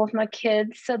miss all of my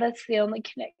kids, so that's the only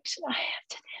connection I have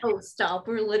to them. Oh, stop.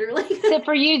 We're literally... Except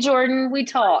for you, Jordan, we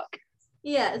talk.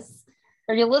 Yes.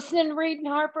 Are you listening to Reed and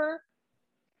Harper?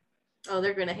 Oh,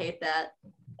 they're going to hate that.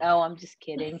 Oh, I'm just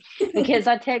kidding. Because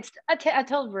I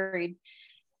told Reed,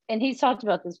 and he's talked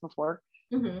about this before.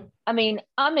 Mm-hmm. I mean,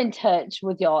 I'm in touch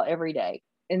with y'all every day.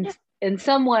 In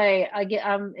some way,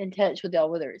 I'm in touch with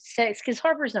y'all, whether it's text, because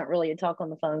Harper's not really a talk on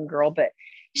the phone girl, but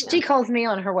she calls me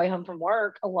on her way home from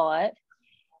work a lot,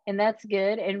 and that's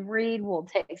good. And Reed will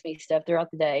text me stuff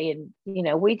throughout the day, and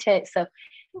we text. So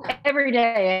every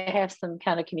day I have some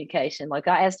kind of communication. Like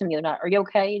I asked him the other night, "Are you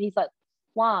okay?" And he's like,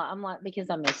 "Why?" I'm like, "Because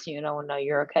I miss you, and I want to know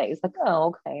you're okay." He's like,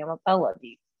 "Oh, okay. I love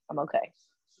you. I'm okay."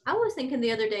 I was thinking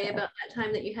the other day about that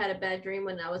time that you had a bad dream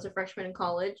when I was a freshman in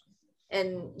college,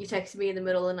 and you texted me in the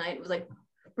middle of the night. It was like,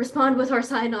 respond with our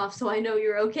sign off so I know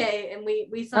you're okay. And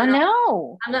we sign off. I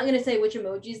know. I'm not going to say which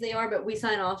emojis they are, but we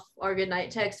sign off our good night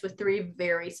text with 3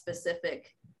 very specific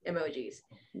emojis.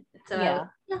 So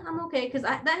I'm okay, because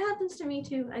that happens to me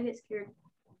too. I get scared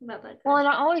about that. Well, and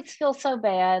I always feel so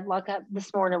bad. Like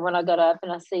this morning when I got up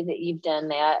and I see that you've done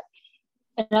that.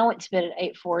 And I went to bed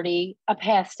at 8:40. I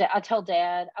passed it. I told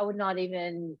Dad I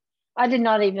did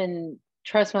not even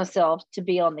trust myself to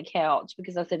be on the couch,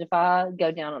 because I said, if I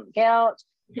go down on the couch,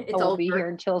 I will be here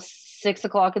until 6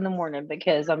 o'clock in the morning,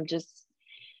 because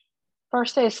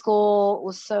first day of school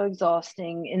was so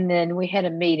exhausting. And then we had a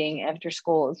meeting after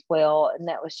school as well. And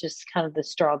that was just kind of the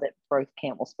straw that broke the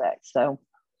camel's back. So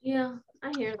yeah,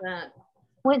 I hear that.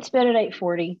 Went to bed at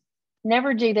 8:40.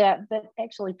 Never do that, but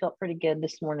actually felt pretty good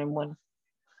this morning when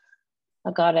I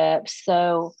got up.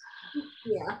 So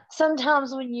yeah,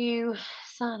 sometimes when you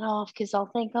sign off, because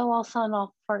I'll think, I'll sign off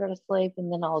before I go to sleep,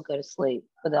 and then I'll go to sleep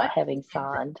without having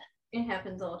signed. It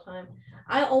happens all the time.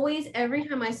 I always, every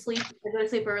time I sleep, I go to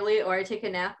sleep early or I take a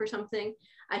nap or something,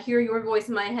 I hear your voice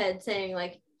in my head saying,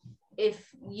 like, if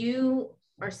you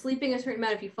are sleeping a certain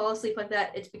amount, if you fall asleep like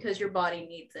that, it's because your body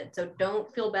needs it. So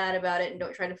don't feel bad about it and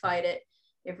don't try to fight it.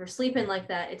 If you're sleeping like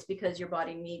that, it's because your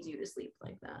body needs you to sleep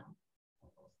like that.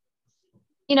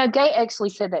 Gay actually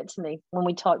said that to me when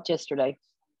we talked yesterday.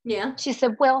 Yeah. She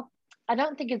said, well, I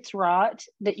don't think it's right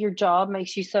that your job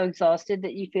makes you so exhausted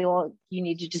that you feel you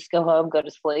need to just go home, go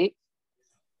to sleep.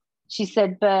 She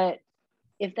said, but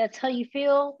if that's how you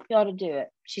feel, you ought to do it.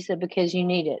 She said, because you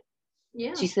need it.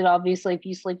 Yeah. She said, obviously, if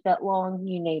you sleep that long,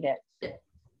 you need it. Yeah.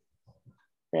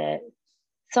 But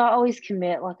so I always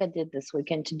commit, like I did this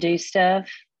weekend, to do stuff.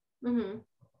 Mm-hmm.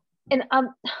 And I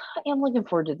am looking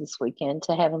forward to this weekend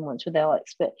to having lunch with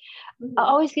Alex. But I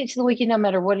always get to the weekend, no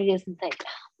matter what it is, and think,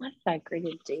 why did I agree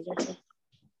to do this?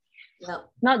 Yep.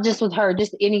 Not just with her,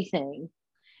 just anything.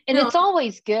 And it's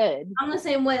always good. I'm the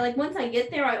same way. Like once I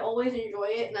get there, I always enjoy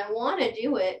it and I want to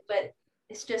do it, but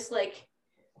it's just like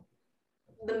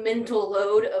the mental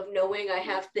load of knowing I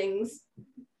have things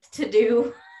to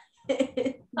do.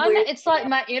 It's like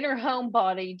my inner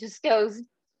homebody just goes,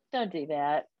 don't do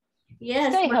that.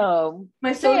 Yes. Stay home.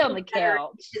 Stay on the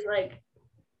couch. Is like,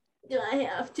 do I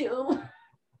have to?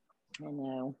 I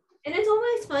know. And it's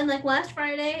always fun. Like last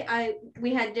Friday,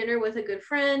 we had dinner with a good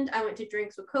friend. I went to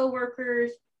drinks with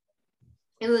coworkers.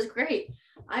 It was great.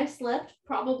 I slept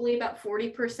probably about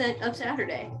 40% of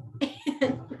Saturday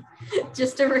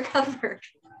just to recover.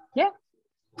 Yeah.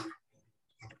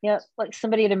 Yeah. Like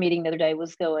somebody at a meeting the other day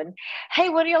was going, hey,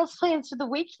 what are y'all's plans for the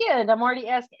weekend? I'm already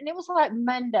asking. And it was like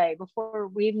Monday before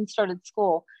we even started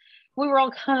school. We were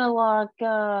all kind of like,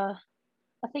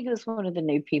 I think it was one of the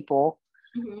new people.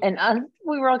 Mm-hmm. And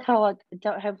we were all kind of like,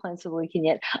 don't have plans for the weekend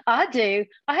yet. I do.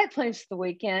 I had plans for the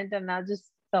weekend and I just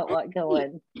felt like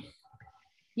going,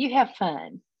 you have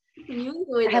fun. You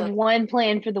enjoy I have one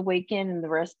plan for the weekend and the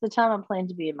rest of the time I plan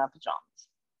to be in my pajamas.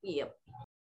 Yep.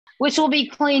 Which will be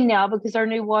clean now because our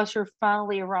new washer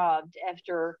finally arrived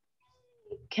after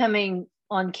coming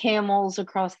on camels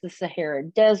across the Sahara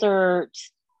Desert,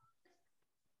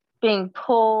 being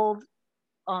pulled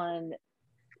on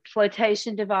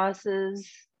flotation devices.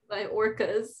 By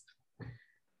orcas.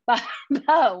 By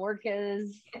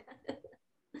orcas.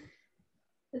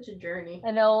 Such a journey.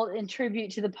 In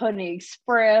tribute to the Pony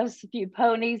Express, a few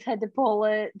ponies had to pull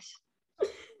it.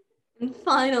 And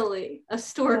finally, a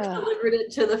stork delivered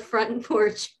it to the front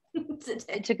porch today.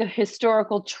 It took a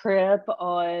historical trip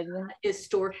on...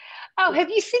 Historic. Oh, have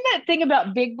you seen that thing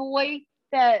about Big Boy?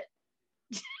 That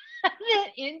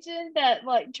engine, that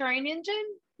like train engine?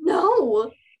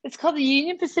 No. It's called the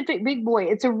Union Pacific Big Boy.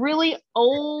 It's a really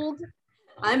old...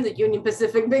 I'm the Union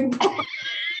Pacific Big Boy.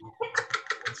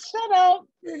 Shut up.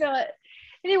 You're not.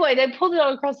 Anyway, they pulled it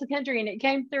all across the country and it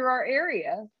came through our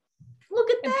area. Look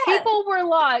at that. And people were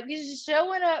like just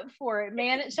showing up for it,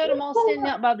 man. It showed them all standing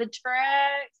out by the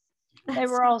tracks. They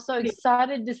were all so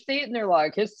excited to see it, and they're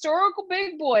like, historical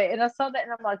Big Boy. And I saw that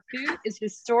and I'm like, who is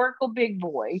historical Big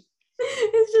Boy?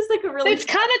 It's just like a really... It's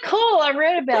kind of cool. I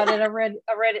read about it. I read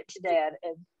it to Dad.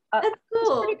 And that's cool.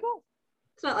 It's pretty cool.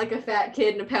 It's not like a fat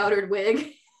kid in a powdered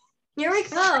wig. Here he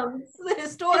comes. The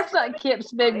historic. It's not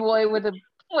Kip's Big Boy with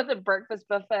a breakfast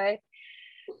buffet.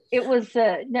 It was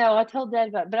no, I told Dad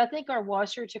about it, but I think our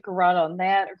washer took a ride on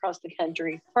that across the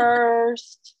country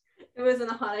first. It was in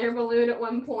a hot air balloon at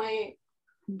one point.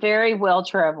 Very well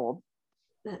traveled.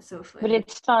 That's so funny. But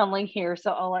it's finally here,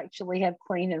 so I'll actually have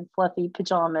clean and fluffy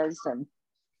pajamas and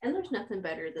there's nothing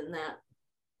better than that.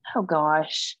 Oh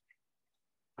gosh.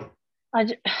 I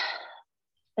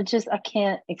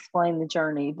can't explain the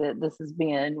journey that this has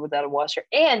been without a washer.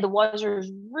 And the washer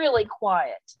is really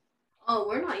quiet. Oh,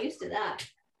 we're not used to that.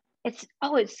 It's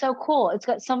so cool. It's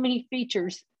got so many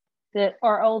features that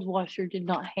our old washer did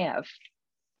not have.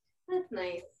 That's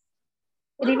nice.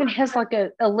 It even has like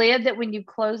a lid that when you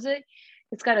close it,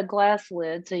 it's got a glass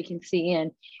lid so you can see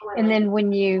in. And then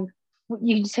when you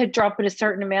just have to drop it a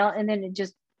certain amount and then it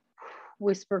just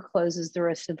whisper closes the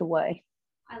rest of the way.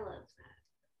 I love that.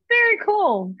 Very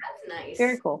cool. That's nice.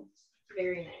 Very cool.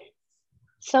 Very nice.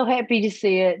 So happy to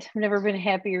see it. I've never been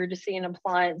happier to see an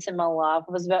appliance in my life.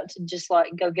 I was about to just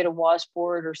like go get a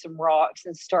washboard or some rocks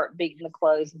and start beating the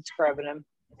clothes and scrubbing them.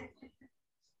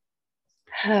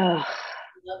 I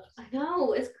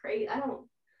know, it's crazy.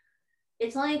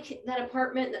 It's like that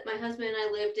apartment that my husband and I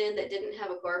lived in that didn't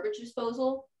have a garbage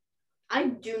disposal. I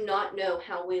do not know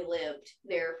how we lived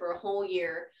there for a whole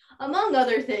year, among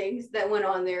other things that went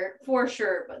on there for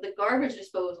sure. But the garbage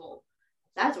disposal,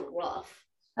 that's rough.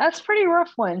 That's a pretty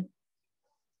rough one.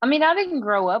 I mean, I didn't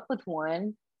grow up with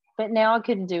one, but now I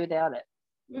couldn't do without it.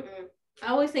 Mm-mm. I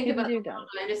always think about the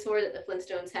dinosaur that the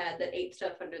Flintstones had that ate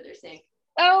stuff under their sink.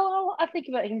 Oh, I think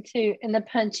about him too. And the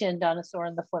punch-in dinosaur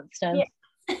in the Flintstones.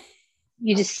 Yeah.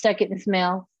 You just stuck it in his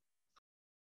mouth.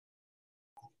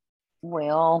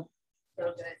 Well.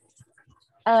 So good.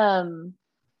 I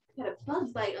had a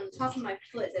bug bite on the top of my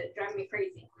foot that drove me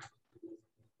crazy.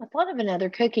 I thought of another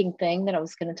cooking thing that I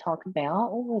was going to talk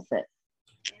about. What was it?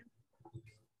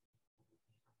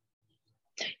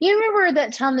 You remember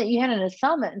that time that you had an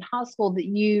assignment in high school that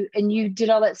you did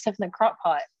all that stuff in the crock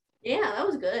pot? Yeah, that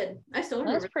was good. I still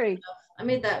remember. That's pretty. I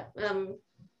made that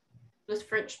those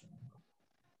French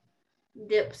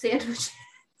dip sandwiches.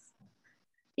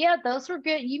 Yeah, those were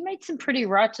good. You made some pretty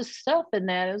righteous stuff in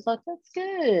that. It was like, that's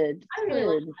good. I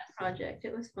really liked that project.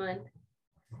 It was fun.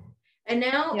 And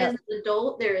now, as an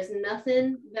adult, there is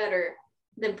nothing better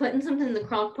than putting something in the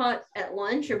crock pot at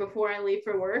lunch or before I leave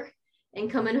for work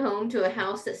and coming home to a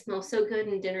house that smells so good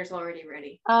and dinner's already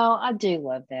ready. Oh, I do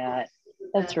love that.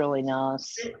 That's really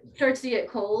nice. It starts to get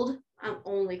cold. I'm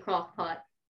only crock pot.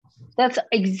 That's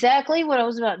exactly what I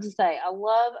was about to say. I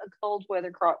love a cold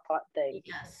weather crock pot thing.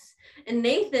 Yes. And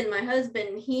Nathan, my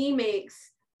husband, he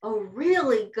makes a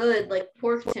really good like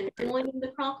pork tenderloin in the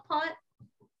crock pot.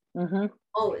 Mm-hmm.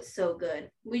 Oh, it's so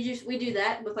good. We do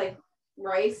that with like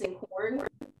rice and corn.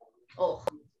 Oh.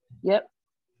 Yep.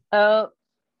 Oh,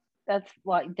 that's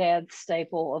like Dad's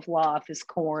staple of life is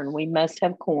corn. We must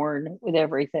have corn with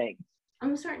everything.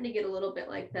 I'm starting to get a little bit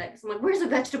like that because I'm like, where's a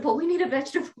vegetable? We need a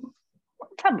vegetable.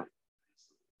 Come on.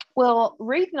 Well,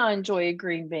 Reed and I enjoy a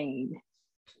green bean.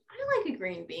 I like a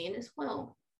green bean as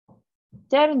well.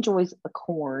 Dad enjoys a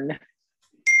corn.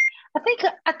 I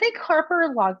think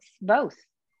Harper likes both.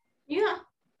 Yeah.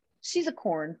 She's a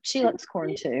corn. She likes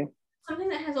corn too. Something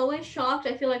that has always shocked,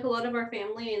 I feel like a lot of our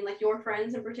family and like your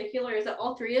friends in particular, is that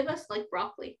all three of us like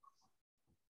broccoli.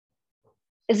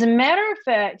 As a matter of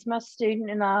fact, my student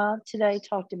and I today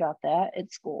talked about that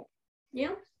at school.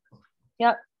 Yeah.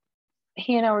 Yep.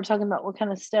 He and I were talking about what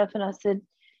kind of stuff, and I said,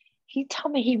 he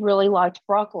told me he really liked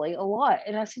broccoli a lot.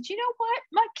 And I said, you know what?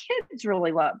 My kids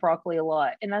really like broccoli a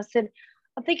lot. And I said,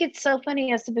 I think it's so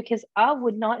funny. I said, because I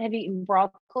would not have eaten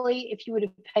broccoli if you would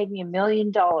have paid me $1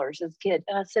 million as a kid.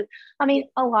 And I said, I mean,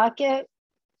 I like it,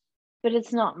 but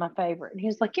it's not my favorite. And he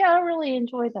was like, yeah, I really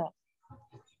enjoy that.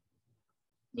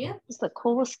 Yeah. He's the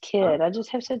coolest kid.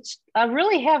 I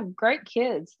really have great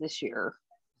kids this year.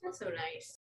 That's so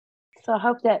nice. So I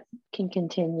hope that can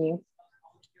continue.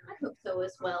 I hope so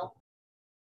as well.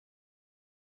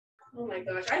 Oh my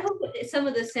gosh. I hope that some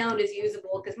of the sound is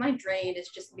usable because my drain is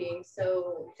just being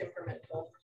so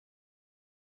temperamental.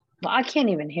 Well, I can't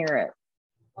even hear it.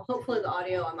 Well, hopefully the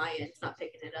audio on my end's not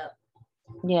picking it up.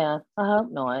 Yeah, I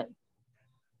hope not.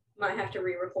 Might have to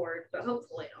re-record, but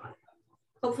hopefully not.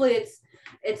 Hopefully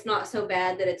it's not so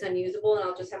bad that it's unusable, and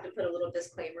I'll just have to put a little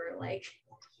disclaimer like,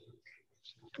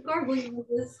 gargling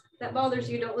noises, that bothers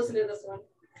you, don't listen to this one.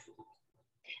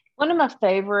 One of my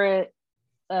favorite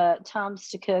times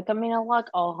to cook, I mean, I like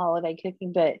all holiday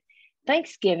cooking, but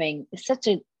Thanksgiving is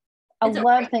I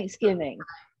love Thanksgiving.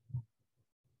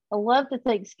 I love the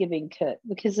Thanksgiving cook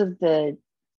because of the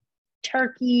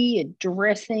turkey and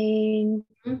dressing.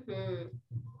 Mm-hmm.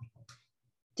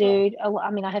 Dude,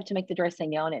 I mean, I have to make the dressing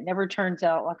now, and it never turns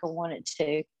out like I want it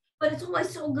to. But it's always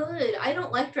so good. I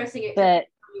don't like dressing it. But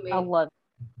I love it.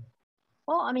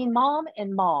 Well, I mean, Mom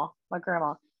and Ma, my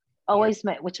grandma, always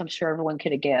made, which I'm sure everyone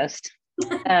could have guessed.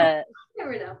 Never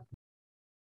know.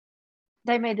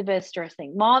 They made the best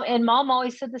dressing. Mom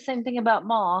always said the same thing about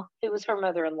Ma. It was her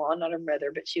mother-in-law, not her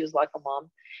mother, but she was like a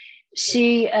mom.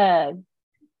 She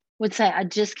would say, I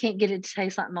just can't get it to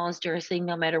taste like Ma's dressing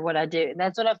no matter what I do. And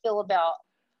that's what I feel about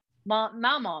my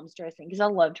mom's dressing, because I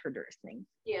loved her dressing.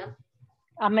 Yeah.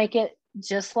 I make it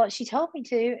just like she told me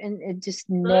to, and it just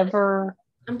never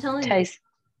I'm telling tastes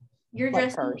you, your like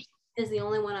dressing hers. is the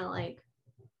only one I like.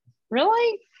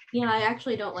 Really? Yeah, I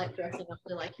actually don't like dressing. I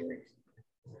really like yours.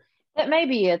 That may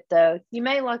be it, though. You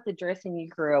may like the dressing you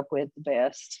grew up with the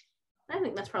best. I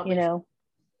think that's probably true.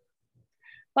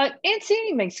 Like Aunt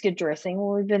Sandy makes good dressing.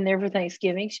 When we've been there for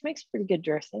Thanksgiving, she makes pretty good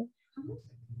dressing. Mm-hmm.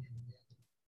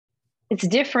 It's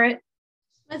different.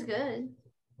 That's good.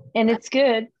 And it's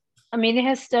good. I mean, it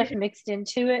has stuff mixed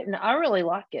into it, and I really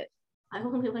like it. I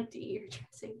only like to eat your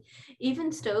dressing. Even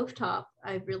stovetop,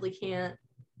 I really can't.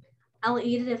 I'll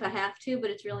eat it if I have to, but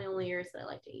it's really only yours that I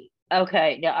like to eat.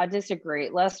 Okay, yeah, I disagree.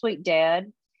 Last week,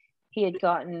 Dad, he had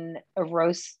gotten a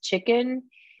roast chicken,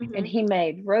 mm-hmm. and he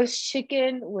made roast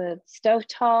chicken with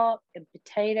stovetop and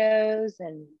potatoes,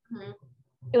 and mm-hmm.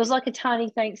 it was like a tiny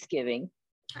Thanksgiving.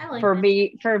 I like for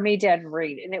me, Dad, and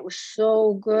Reed, and it was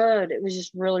so good. It was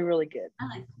just really, really good.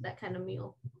 I like that kind of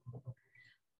meal.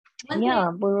 We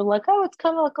were like, oh, it's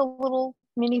kind of like a little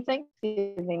mini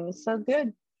Thanksgiving. It's so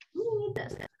good.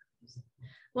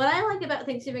 What I like about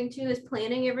Thanksgiving too is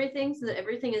planning everything so that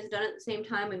everything is done at the same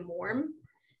time and warm.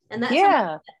 And that's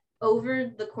that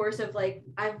over the course of like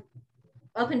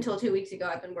up until 2 weeks ago,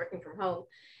 I've been working from home.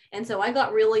 And so I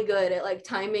got really good at like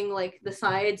timing like the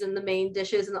sides and the main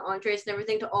dishes and the entrees and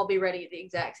everything to all be ready at the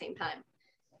exact same time.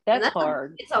 That's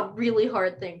hard. It's a really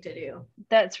hard thing to do.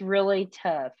 That's really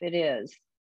tough. It is.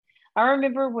 I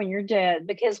remember when your dad,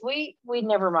 because we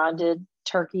never minded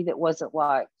turkey that wasn't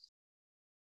like,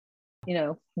 you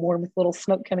know, warm with little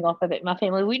smoke coming off of it. My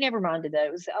family, we never minded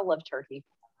that. I love turkey.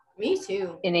 Me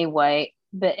too. Anyway,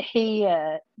 but he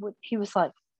was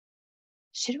like,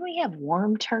 should we have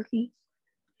warm turkey?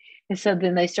 And so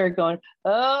then they started going,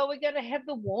 oh, we got to have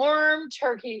the warm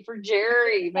turkey for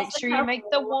Jerry. Make sure you make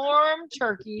the warm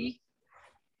turkey.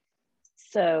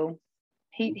 So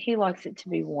he likes it to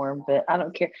be warm, but I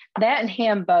don't care. That and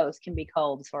ham both can be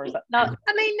cold as far as not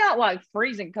like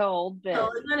freezing cold, but no,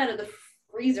 it's not out of the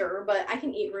freezer, but I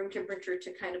can eat room temperature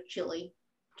to kind of chilly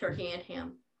turkey and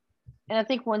ham. And I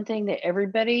think one thing that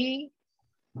everybody,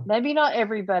 maybe not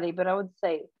everybody, but I would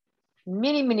say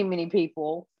many, many, many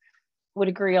people would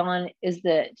agree on is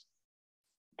that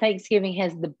Thanksgiving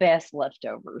has the best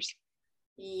leftovers.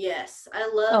 Yes, I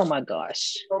love. Oh my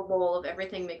gosh! A bowl of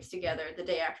everything mixed together the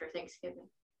day after Thanksgiving.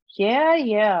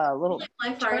 Yeah, a little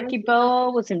turkey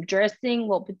bowl with some dressing,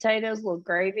 little potatoes, little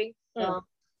gravy. And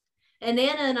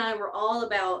Nana and I were all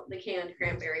about the canned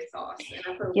cranberry sauce.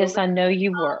 And yes, I know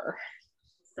you were.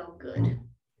 So good.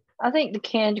 I think the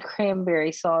canned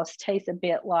cranberry sauce tastes a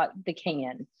bit like the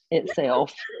can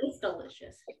itself. It's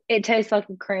delicious. It tastes like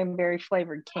a cranberry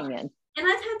flavored can. And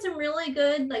I've had some really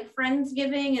good, like,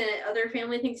 Friendsgiving and other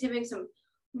family Thanksgiving, some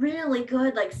really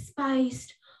good, like,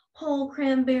 spiced whole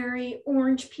cranberry,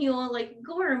 orange peel, like,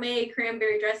 gourmet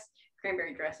cranberry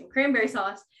dressing, cranberry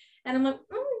sauce. And I'm like,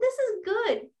 this is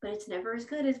good. But it's never as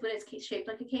good as when it's shaped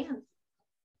like a can.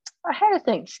 I had a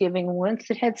Thanksgiving once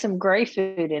that had some gray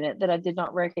food in it that I did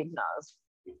not recognize.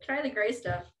 Try the gray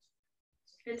stuff.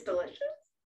 It's delicious.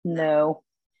 No.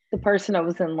 The person I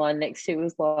was in line next to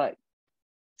was like,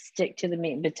 stick to the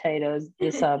meat and potatoes.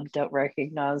 This I don't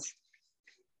recognize.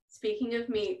 Speaking of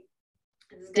meat,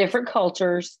 different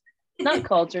cultures, not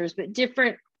cultures, but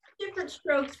different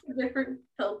strokes for different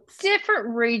folks, different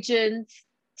regions,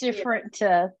 different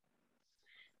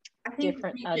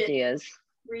different ideas.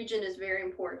 Region is very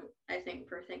important, I think,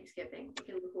 for Thanksgiving. It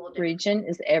can look a little different. Region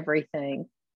is everything.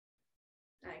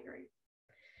 I agree.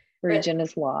 Region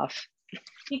is life.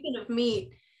 Speaking of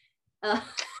meat, backing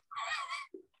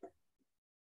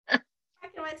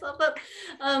myself up.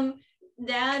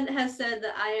 Dad has said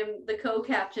that I am the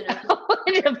co-captain of. I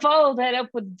need to follow that up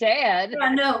with Dad. Yeah,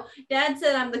 no, Dad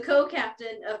said I'm the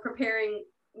co-captain of preparing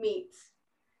meats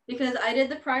because I did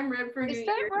the prime rib for New Year's. Is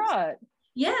that right?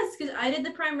 Yes, because I did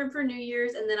the prime rib for New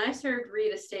Year's, and then I served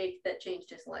Reed a steak that changed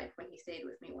his life when he stayed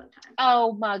with me one time.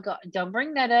 Oh my God! Don't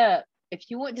bring that up. If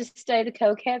you want to stay the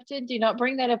co-captain, do not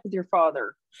bring that up with your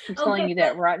father. I'm telling you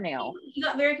that right now. He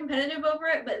got very competitive over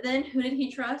it, but then who did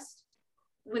he trust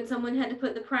when someone had to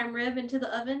put the prime rib into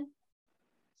the oven?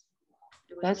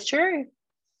 That's true.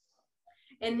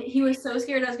 And he was so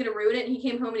scared I was going to ruin it, and he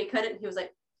came home and he cut it, and he was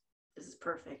like, "This is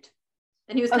perfect."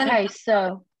 And he was kind of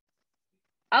so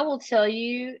I will tell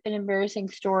you an embarrassing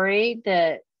story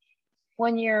that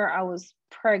one year I was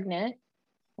pregnant.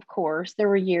 Of course, there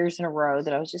were years in a row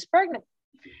that I was just pregnant.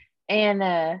 And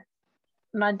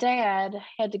my dad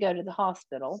had to go to the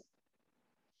hospital.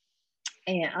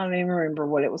 And I don't even remember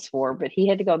what it was for, but he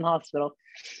had to go in the hospital.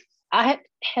 I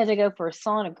had to go for a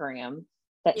sonogram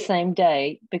that same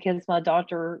day because my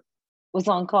doctor was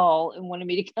on call and wanted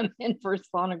me to come in for a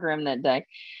sonogram that day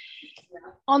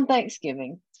on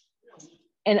Thanksgiving.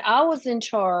 And I was in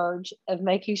charge of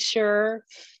making sure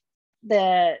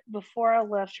that before I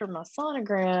left for my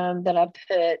sonogram that I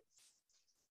put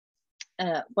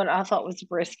what I thought was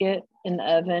brisket in the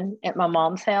oven at my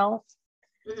mom's house.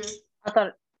 Mm-hmm.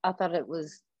 I thought it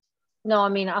was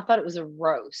a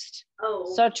roast.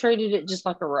 Oh. So I treated it just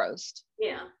like a roast.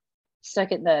 Yeah.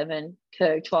 Stuck it in the oven,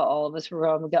 cooked while all of us were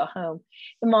home and got home.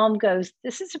 And Mom goes,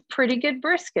 "This is a pretty good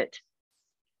brisket."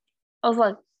 I was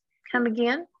like, "Come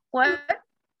again? What?"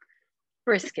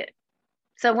 Brisket.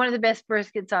 So one of the best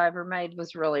briskets I ever made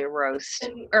was really a roast.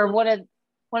 Or one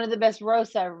of the best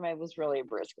roasts I ever made was really a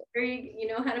brisket. You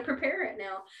know how to prepare it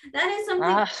now. That is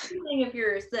something of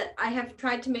yours that I have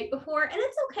tried to make before, and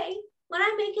it's okay. When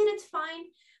I make it, it's fine.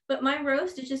 But my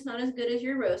roast is just not as good as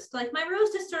your roast. Like, my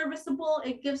roast is serviceable.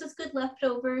 It gives us good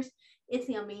leftovers. It's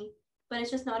yummy. But it's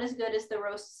just not as good as the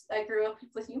roasts I grew up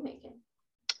with you making.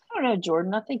 I don't know,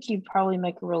 Jordan. I think you'd probably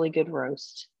make a really good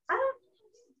roast.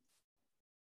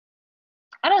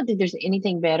 I don't think there's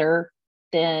anything better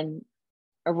than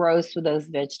a roast with those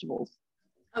vegetables.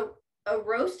 A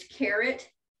roast carrot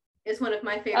is one of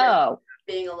my favorite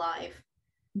being alive.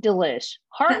 Delish.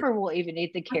 Harper will even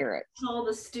eat the carrots. All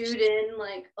the stewed in,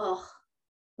 like, oh.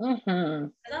 Mm-hmm.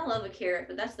 And I love a carrot,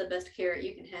 but that's the best carrot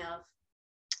you can have.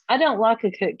 I don't like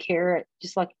a cooked carrot,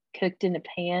 just like cooked in a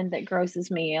pan. That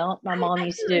grosses me out. My mom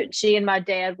used to do it. She and my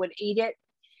dad would eat it.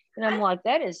 And I'm like,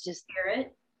 that is just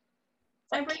carrot.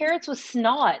 Like carrots with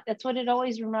snot. That's what it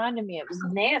always reminded me. It was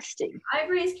nasty. I've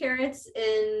raised carrots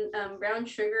in brown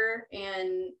sugar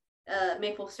and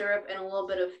maple syrup and a little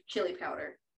bit of chili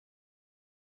powder.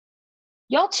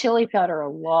 Y'all chili powder a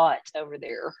lot over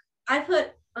there. I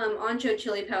put ancho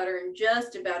chili powder in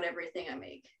just about everything I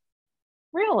make.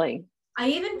 Really? I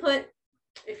even put,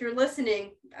 if you're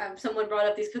listening, someone brought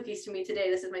up these cookies to me today.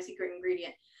 This is my secret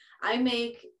ingredient. I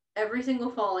make every single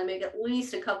fall, I make at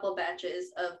least a couple of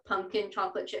batches of pumpkin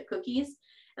chocolate chip cookies.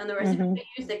 And the recipe I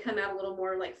use, they come out a little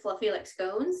more like fluffy, like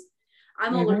scones.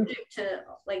 I'm allergic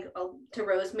to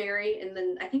rosemary, and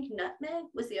then I think nutmeg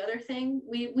was the other thing.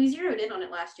 We zeroed in on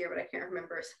it last year, but I can't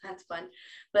remember, so that's fun.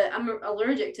 But I'm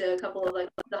allergic to a couple of like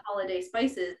the holiday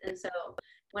spices, and so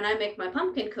when I make my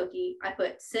pumpkin cookie, I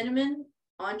put cinnamon,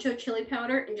 ancho chili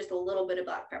powder, and just a little bit of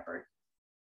black pepper.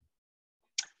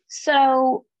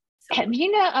 So have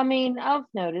you know, I mean, I've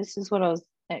noticed, is what I was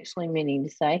actually meaning to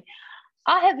say.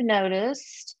 I have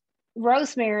noticed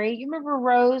rosemary. You remember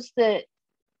Rose that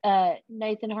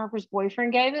Nathan Harper's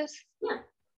boyfriend gave us? Yeah.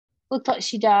 Looked like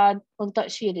she died. Looked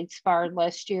like she had expired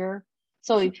last year.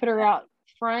 So we put her out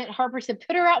front. Harper said,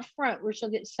 put her out front where she'll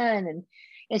get sun,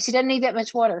 and she doesn't need that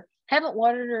much water. Haven't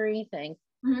watered her or anything.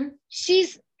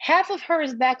 She's half of her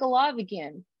is back alive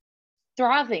again,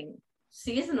 thriving.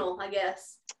 Seasonal, I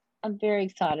guess. I'm very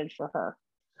excited for her.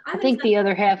 I think the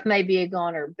other half may be a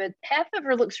goner, but half of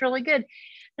her looks really good.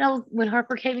 And when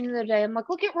Harper came in the other day, I'm like,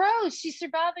 look at Rose. She's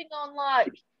surviving on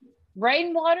like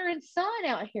rainwater and sun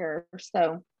out here.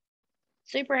 So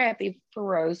super happy for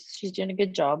Rose. She's doing a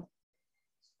good job.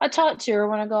 I talked to her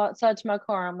when I go outside to my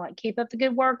car. I'm like, keep up the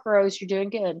good work, Rose. You're doing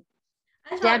good.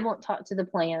 Dad won't talk to the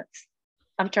plants.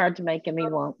 I've tried to make him. He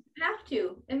won't. You have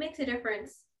to. It makes a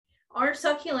difference. Our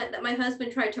succulent that my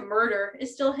husband tried to murder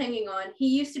is still hanging on. He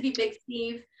used to be Big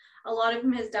Steve. A lot of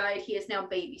him has died. He is now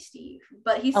Baby Steve,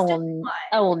 but he's still alive.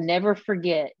 I will never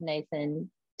forget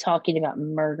Nathan talking about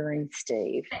murdering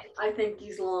Steve. I think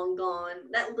he's long gone.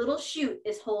 That little shoot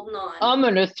is holding on. I'm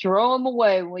going to throw him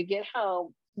away when we get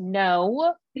home.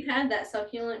 No. We had that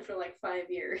succulent for like 5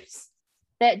 years.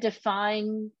 That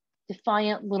defiant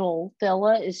little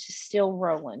fella is just still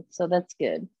rolling. So that's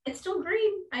good. It's still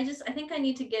green. I think I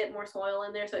need to get more soil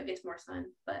in there so it gets more sun,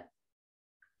 but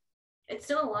it's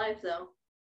still alive though.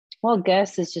 Well,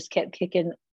 Gus has just kept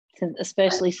kicking,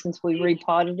 especially since we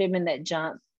repotted him in that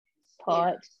giant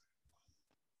pot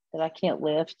that I can't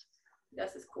lift.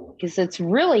 Gus is cool. Because it's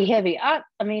really heavy. I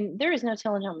mean, there is no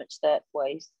telling how much that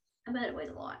weighs. I bet it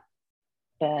weighs a lot.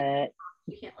 But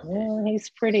you can't lift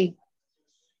it.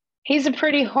 He's a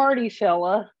pretty hardy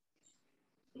fella.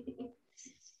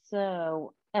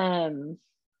 So,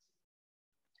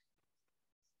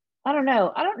 I don't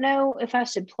know. I don't know if I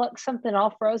should pluck something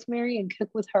off Rosemary and cook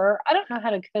with her. I don't know how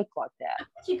to cook like that. I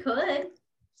bet you could.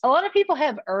 A lot of people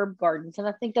have herb gardens, and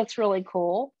I think that's really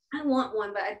cool. I want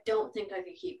one, but I don't think I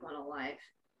could keep one alive.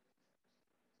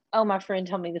 Oh, my friend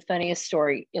told me the funniest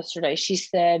story yesterday. She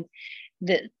said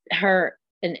that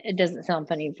and it doesn't sound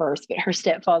funny at first, but her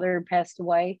stepfather passed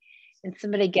away, and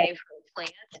somebody gave her a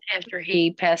plant after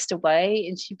he passed away,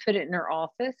 and she put it in her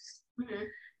office.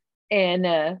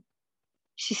 And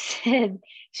she said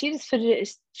she just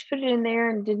put it in there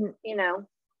and didn't,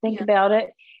 think about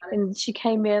it. And she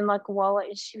came in like a wallet,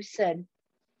 and she said,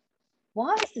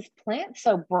 why is this plant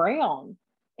so brown?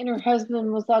 And her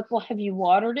husband was like, well, have you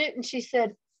watered it? And she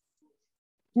said,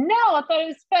 no, I thought it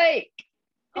was fake.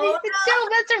 And he said, no,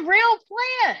 that's a real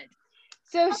plant.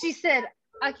 So she said,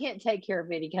 I can't take care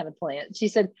of any kind of plant. She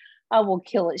said, I will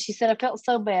kill it. She said, I felt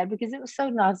so bad because it was so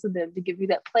nice of them to give you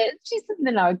that plant. She said,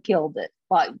 then I killed it.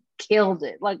 Like, killed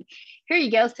it. Like, here you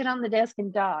go, sit on the desk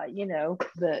and die,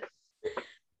 But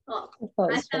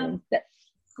I have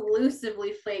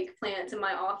exclusively fake plants in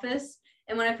my office.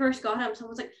 And when I first got them,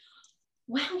 someone was like,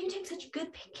 wow, you take such good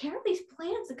care of these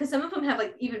plants. Because some of them have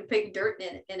like even fake dirt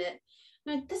in it.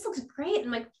 I'm like, this looks great. And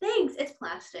I'm like, thanks. It's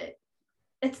plastic.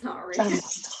 It's not real.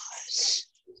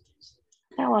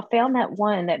 Oh, I found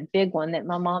that big one that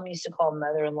my mom used to call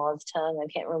mother-in-law's tongue.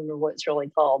 I can't remember what it's really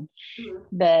called,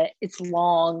 but it's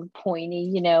long,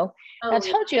 pointy, I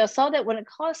told you I saw that one at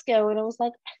Costco, and I was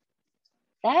like,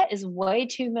 that is way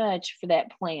too much for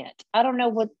that plant. I don't know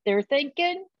what they're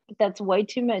thinking, but that's way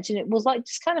too much. And it was like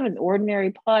just kind of an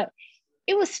ordinary pot.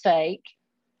 It was fake.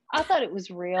 I thought it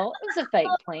was real. It was a fake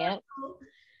plant.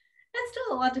 That's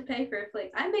still a lot to pay for a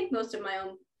flake. I make most of my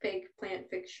own fake plant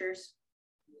fixtures.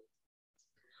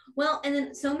 Well, and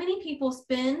then so many people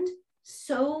spend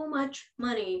so much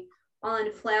money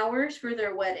on flowers for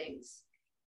their weddings,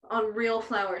 on real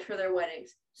flowers for their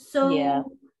weddings. So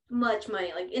much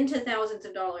money, like into thousands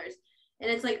of dollars. And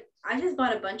it's like, I just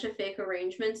bought a bunch of fake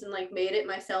arrangements and like made it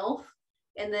myself.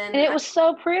 And then it was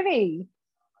so pretty.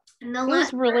 And it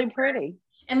was really pretty.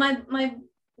 And my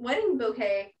wedding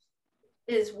bouquet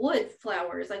is wood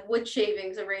flowers, like wood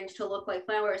shavings arranged to look like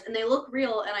flowers. And they look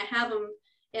real. And I have them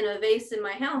in a vase in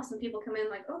my house. And people come in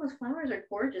like, oh, those flowers are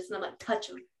gorgeous. And I'm like, touch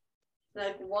them. And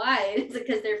like, why? It's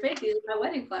because they're fake. These are my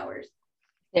wedding flowers.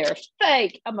 They're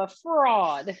fake. I'm a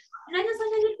fraud. And I just like,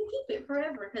 I get to keep it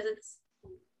forever because it's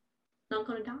not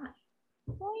going to die.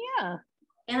 Well, yeah.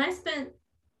 And I spent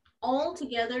all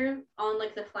together on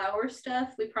like the flower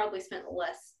stuff, we probably spent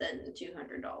less than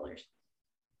 $200.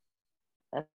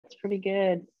 That's pretty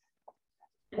good.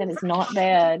 That is not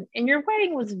bad. And your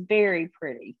wedding was very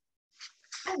pretty.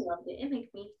 I loved it. It made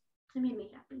me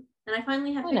happy. And I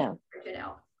finally have to work it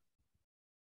out.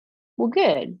 Well,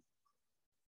 good.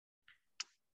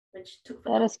 Which took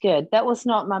that is good. That was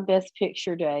not my best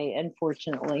picture day,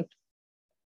 unfortunately.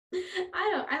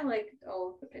 I liked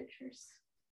all of the pictures.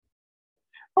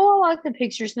 Oh, I like the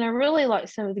pictures, and I really like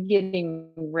some of the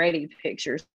getting ready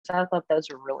pictures. I thought those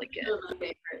were really good. Those are my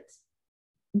favorites.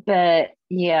 But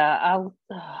yeah, oh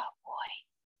boy,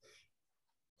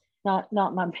 not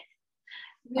my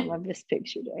best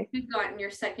picture day. You've gotten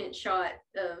your second shot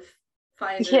of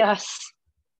Pfizer. Yes,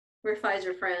 we're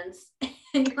Pfizer friends,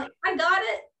 and you're like, I got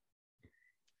it.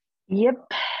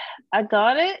 Yep, I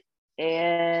got it,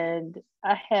 and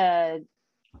I had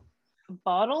a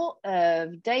bottle of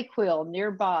Dayquil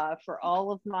nearby for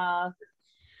all of my.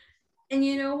 And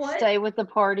you know what? Stay with the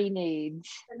party needs.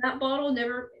 And that bottle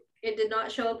it did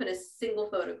not show up in a single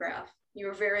photograph. You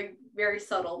were very, very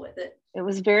subtle with it. It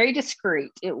was very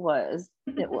discreet. It was.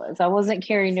 I wasn't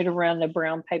carrying it around in a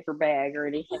brown paper bag or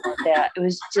anything like that. It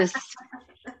was just,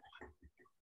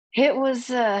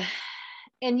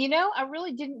 and I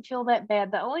really didn't feel that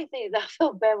bad. The only thing that I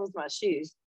felt bad was my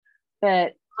shoes.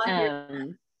 But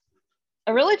I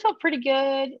really felt pretty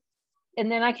good.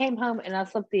 And then I came home and I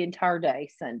slept the entire day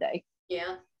Sunday.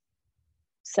 Yeah.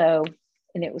 So,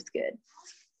 and it was good.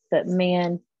 But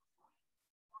man,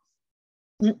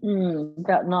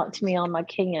 that knocked me on my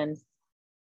can.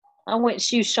 I went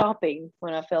shoe shopping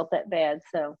when I felt that bad.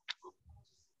 So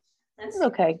that's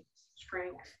okay.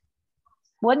 Strength.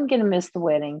 Wasn't going to miss the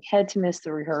wedding. Had to miss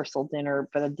the rehearsal dinner,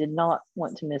 but I did not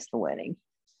want to miss the wedding.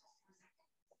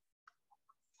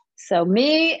 So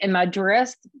me and my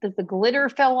dress that the glitter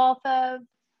fell off of.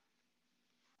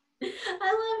 I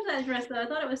loved that dress though. I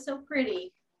thought it was so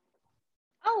pretty.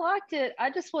 I liked it. I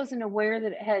just wasn't aware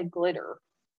that it had glitter.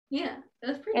 Yeah, it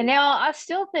was pretty. And now I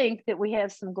still think that we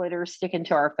have some glitter sticking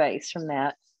to our face from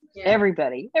that. Yeah.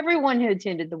 Everyone who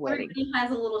attended the wedding. Everybody has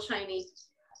a little shiny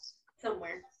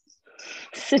somewhere.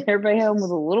 Send everybody home with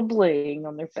a little bling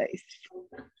on their face.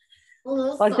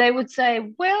 Like they would say,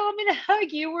 well, I'm going to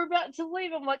hug you. We're about to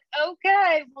leave. I'm like,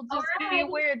 okay, well, just be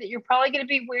aware that you're probably going to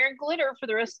be wearing glitter for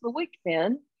the rest of the week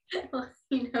then. Well,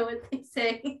 you know what they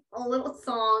say, a little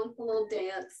song, a little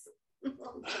dance. A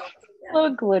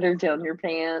little glitter down your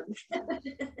pants.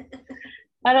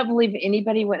 I don't believe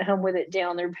anybody went home with it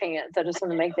down their pants. I just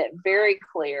want to make that very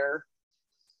clear.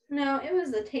 No, it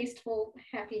was a tasteful,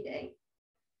 happy day.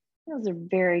 It was a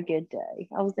very good day.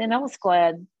 I was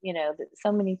glad, that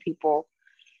so many people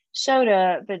showed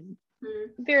up, but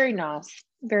very nice.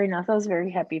 Very nice. I was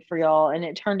very happy for y'all. And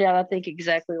it turned out, I think,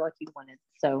 exactly like you wanted.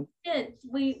 So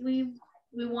we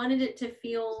wanted it to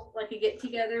feel like a get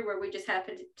together where we just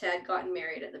happened to have gotten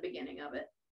married at the beginning of it.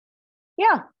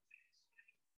 Yeah.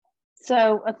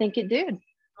 So I think it did.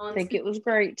 I think it was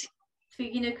great.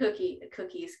 Speaking of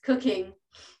cooking,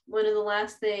 one of the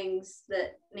last things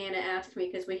that Nana asked me,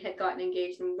 because we had gotten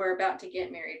engaged and we're about to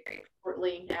get married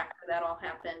shortly after that all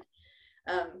happened.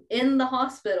 In the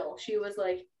hospital, she was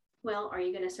like, well, are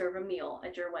you going to serve a meal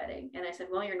at your wedding? And I said,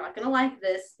 well, you're not going to like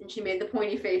this. And she made the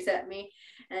pointy face at me.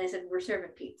 And I said, we're serving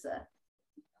pizza.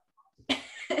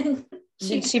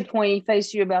 Did she pointy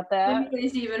face you about that? Pointy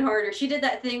face even harder. She did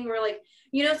that thing where, like,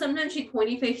 sometimes she'd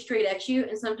pointy face straight at you,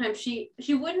 and sometimes she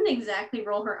wouldn't exactly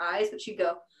roll her eyes, but she'd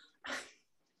go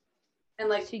and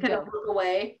like kind of look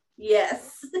away.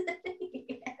 Yes.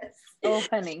 Yes. Oh,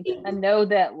 honey, I know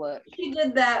that look. She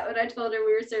did that when I told her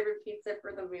we were serving pizza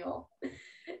for the meal.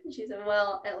 She said,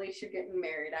 well, at least you're getting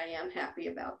married. I am happy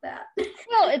about that.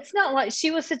 Well, it's not like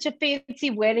she was such a fancy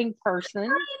wedding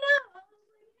person.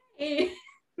 I know.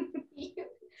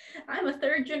 I'm a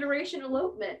third generation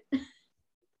elopement.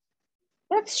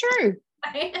 That's true.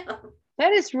 I am.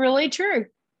 That is really true.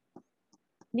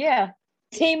 Yeah.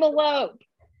 Team Elope.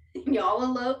 Y'all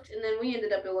eloped, and then we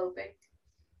ended up eloping.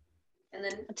 And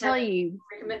then I tell you,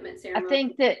 commitment ceremony. I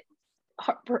think that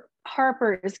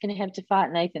Harper is going to have to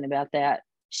fight Nathan about that.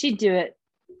 She'd do it.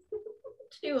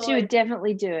 She would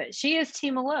definitely do it. She is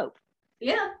Team Elope.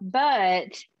 Yeah.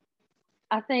 But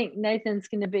I think Nathan's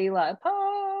going to be like,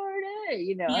 party.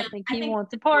 You know, yeah, I think he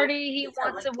wants a party. He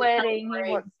wants a wedding.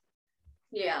 He wants.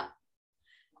 Yeah.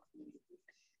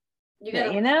 You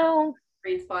got to know.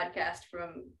 Reed's podcast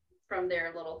from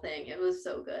their little thing. It was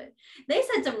so good. They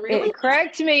said some really. It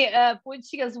cracked me up when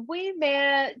she goes, "We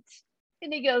met,"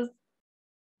 and he goes,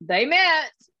 "They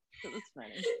met." It was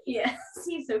funny. Yes,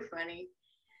 he's so funny.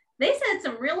 They said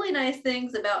some really nice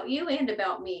things about you and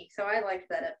about me, so I liked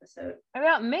that episode.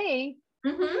 About me?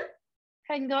 Mm-hmm.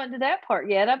 Hadn't gotten to that part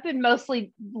yet. I've been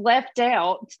mostly left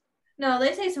out. No,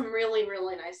 they say some really,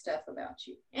 really nice stuff about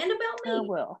you and about me. Oh,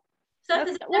 well. Stuff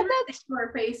that's never to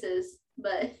our faces,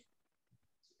 but.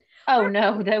 Oh,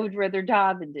 no, they would rather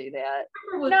die than do that.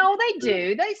 No, they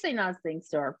do. They say nice things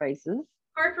to our faces.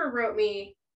 Harper wrote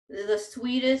me the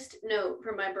sweetest note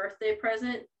for my birthday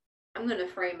present. I'm going to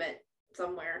frame it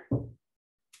somewhere.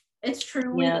 It's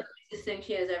truly the nicest thing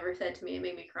she has ever said to me. It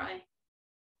made me cry.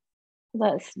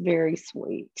 That's very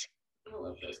sweet. I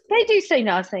love those things. They do say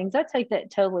nice things. I take that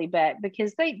totally back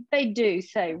because they do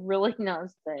say really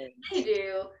nice things. They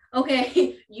do.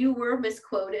 Okay, you were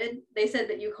misquoted. They said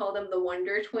that you call them the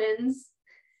Wonder Twins.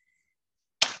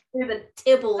 They're the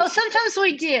Tibbles. Oh, sometimes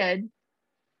we did.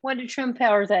 When did Trim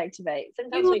Powers activate?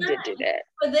 Sometimes we did do that.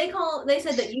 But they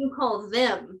said that you call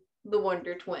them the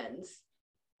Wonder Twins.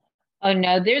 Oh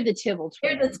no, they're the Tibble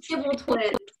twins. They're the Tibble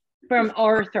twins. From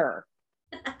Arthur.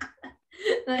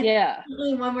 Like, yeah.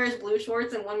 One wears blue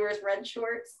shorts and one wears red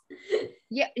shorts.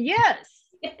 Yeah. Yes.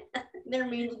 They're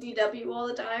mean to DW all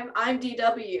the time. I'm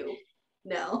DW.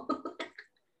 No.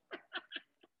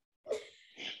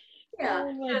 Yeah.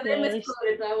 Oh they're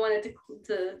misquoted, but I wanted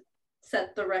to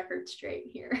set the record straight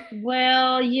here.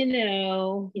 Well, you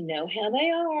know how they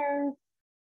are.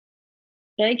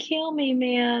 They kill me,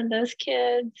 man. Those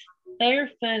kids,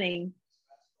 they're funny.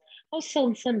 I was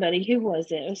telling somebody, who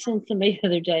was it? I was telling somebody the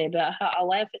other day about how I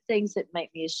laugh at things that make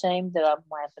me ashamed that I'm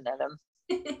laughing at them.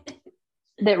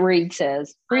 That Reed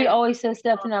says. Reed always says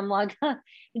stuff, and I'm like,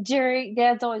 Jerry,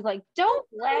 Dad's always like, don't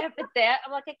laugh at that.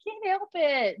 I'm like, I can't help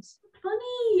it.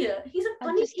 Funny. He's a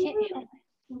funny man.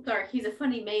 I'm sorry, he's a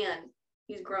funny man.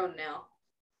 He's grown now.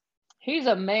 He's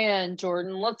a man,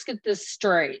 Jordan. Let's get this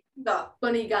straight. He's a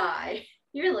funny guy.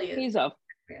 He really is. He's a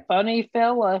funny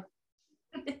fella.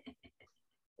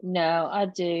 No, I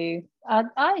do.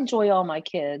 I enjoy all my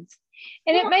kids.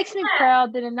 And it makes me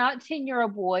proud that a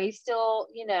 19-year-old boy still,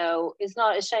 is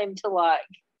not ashamed to like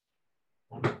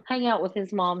hang out with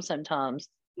his mom sometimes.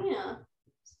 Yeah.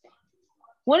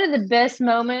 One of the best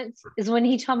moments is when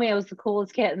he told me I was the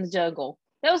coolest cat in the jungle.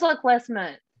 That was like last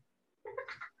month.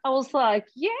 I was like,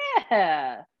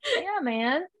 yeah,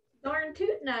 man. Darn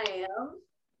tootin' I am.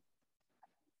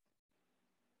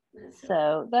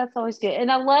 So that's always good.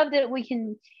 And I love that we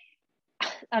can,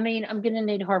 I'm going to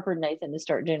need Harper and Nathan to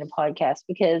start doing a podcast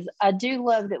because I do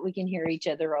love that we can hear each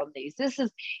other on these. This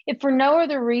is, if for no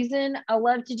other reason, I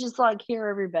love to just like hear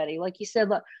everybody. Like you said,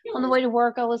 like on the way to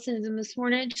work, I listened to them this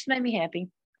morning. It just made me happy.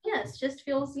 Yes, just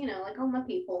feels, like all my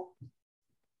people.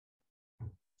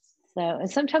 So,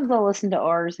 and sometimes I'll listen to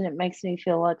ours and it makes me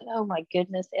feel like, oh my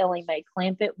goodness, Ellie Mae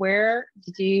Clampett, where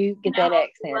did you get that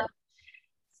accent?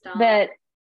 Stop. But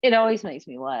it always makes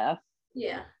me laugh.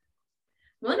 Yeah.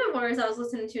 One of ours I was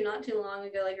listening to not too long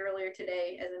ago, like earlier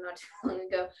today, as in not too long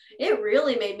ago, it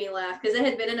really made me laugh because it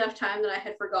had been enough time that I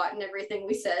had forgotten everything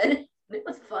we said. It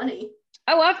was funny.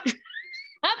 Oh, I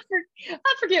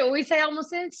forget what we say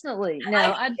almost instantly. No,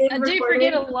 I do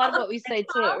forget a lot of what we say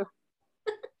too.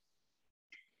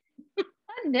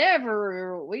 I never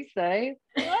remember what we say.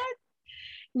 What?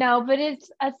 No, but it's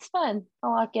fun. I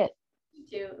like it. Me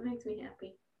too. It makes me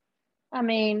happy. I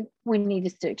mean, we need to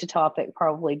stick to topic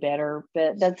probably better,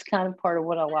 but that's kind of part of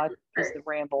what I like is the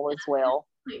ramble as well.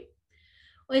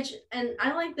 And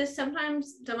I like this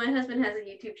sometimes. So my husband has a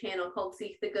YouTube channel called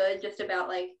Seek the Good, just about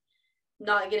like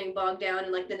not getting bogged down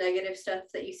in like the negative stuff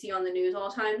that you see on the news all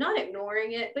the time, not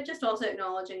ignoring it, but just also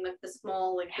acknowledging like the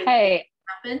small like good things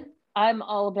that happen. I'm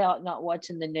all about not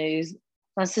watching the news.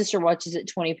 My sister watches it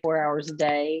 24 hours a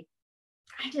day.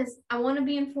 I want to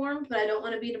be informed, but I don't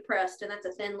want to be depressed, and that's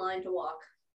a thin line to walk.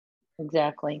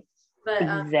 Exactly. But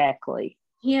exactly.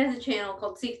 He has a channel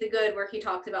called Seek the Good where he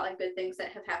talks about like good things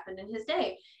that have happened in his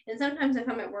day. And sometimes if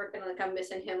I'm at work and like I'm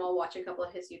missing him, I'll watch a couple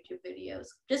of his YouTube videos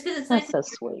just because it's that's so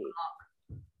sweet.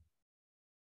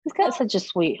 He's got such a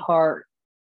sweet heart.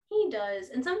 He does.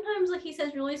 And sometimes like he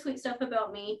says really sweet stuff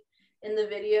about me in the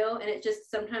video, and it just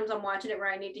sometimes I'm watching it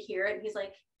where I need to hear it, and he's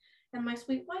like, and my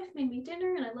sweet wife made me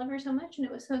dinner and I love her so much and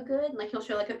it was so good. And like he'll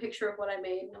show like a picture of what I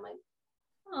made, and I'm like,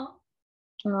 oh.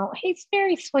 Oh, he's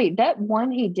very sweet. That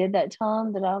one he did that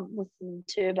time that I listened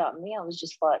to about me, I was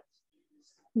just like,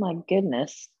 my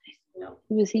goodness. No.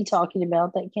 Who was he talking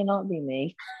about? That cannot be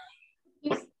me.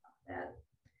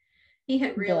 He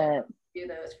had really do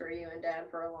those for you and Dad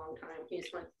for a long time. He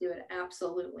just wanted to do it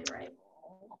absolutely right.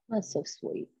 Oh, that's so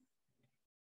sweet.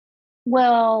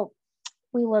 Well,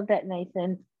 we love that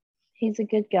Nathan. He's a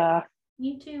good guy.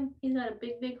 Me too. He's got a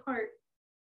big, big heart.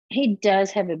 He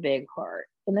does have a big heart.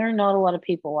 And there are not a lot of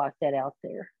people like that out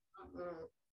there. Mm-hmm.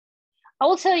 I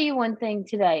will tell you one thing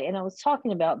today, and I was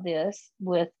talking about this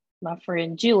with my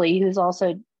friend Julie, who's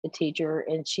also a teacher,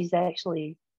 and she's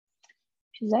actually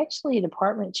a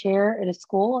department chair at a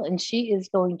school, and she is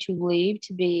going to leave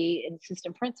to be an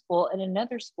assistant principal at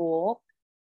another school.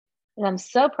 And I'm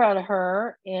so proud of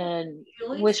her and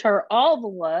wish her all the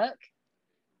luck.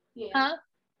 Yeah. Huh?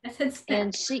 I said snap.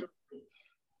 And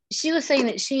she was saying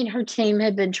that she and her team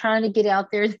had been trying to get out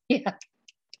there. Yeah,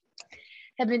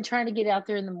 have been trying to get out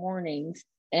there in the mornings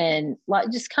and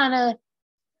like just kind of,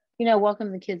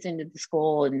 welcome the kids into the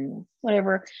school and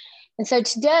whatever. And so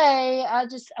today I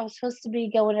was supposed to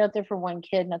be going out there for one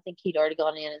kid, and I think he'd already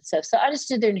gone in and stuff. So I just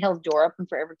stood there and held the door open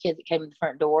for every kid that came in the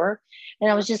front door.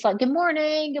 And I was just like, good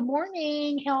morning.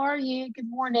 How are you? Good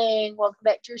morning. Welcome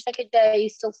back to your second day. You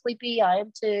still sleepy? I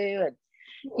am too. And,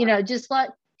 just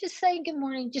saying good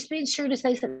morning, just being sure to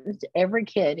say something to every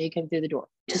kid who came through the door,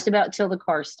 just about till the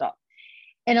car stopped.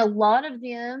 And a lot of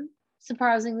them,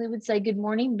 surprisingly, would say good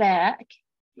morning back.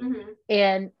 Mm-hmm.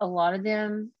 And a lot of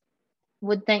them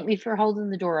would thank me for holding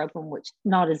the door open, which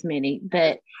not as many,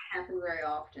 but happen very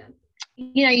often.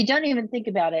 You don't even think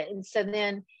about it. And so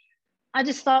then I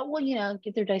just thought, well,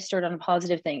 get their day started on a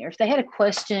positive thing. Or if they had a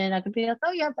question, I could be like,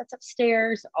 oh yeah, that's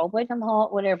upstairs, all the way down the hall,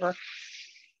 whatever.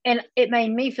 And it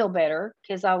made me feel better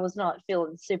because I was not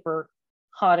feeling super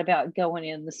hot about going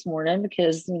in this morning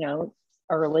because,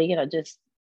 early, and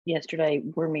yesterday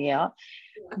wore me out.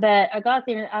 But I got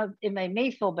there and it made me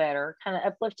feel better, kind of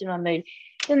uplifted my mood.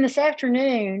 Then this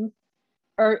afternoon,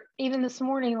 or even this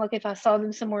morning, like if I saw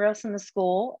them somewhere else in the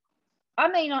school, I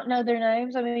may not know their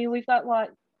names. I mean, we've got like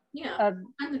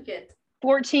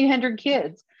 1,400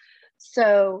 kids.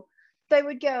 So they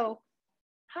would go,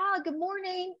 hi, good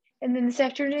morning. And then this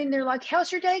afternoon, they're like,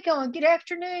 how's your day going? Good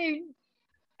afternoon.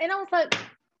 And I was like,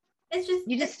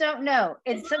 you just don't know.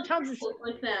 And sometimes it's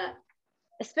like that.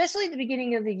 Especially at the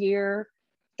beginning of the year,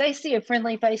 they see a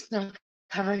friendly face and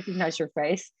I recognize your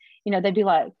face. They'd be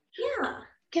like, yeah,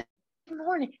 good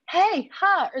morning. Hey,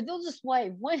 hi. Or they'll just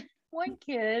wave. One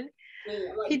kid,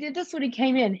 he did this when he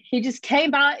came in. He just came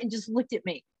by and just looked at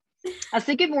me. I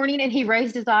said, good morning. And he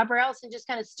raised his eyebrows and just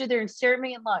kind of stood there and stared at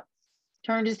me and like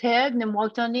turned his head and then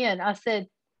walked on in. I said,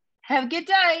 have a good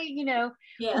day,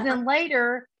 Yeah. And then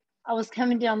later I was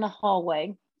coming down the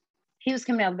hallway. He was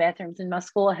coming out of the bathrooms, and my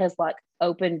school has like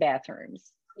open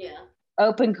bathrooms. Yeah.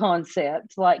 Open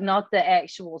concept, like not the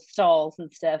actual stalls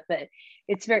and stuff, but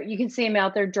it's you can see them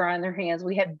out there drying their hands.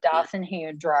 We have Dyson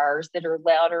hand dryers that are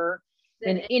louder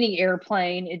than any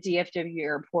airplane at DFW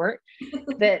airport.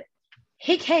 But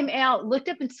he came out, looked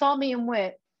up and saw me and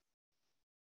went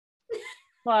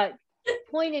like,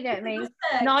 pointed at me,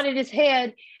 nodded his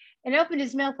head and opened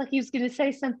his mouth like he was going to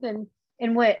say something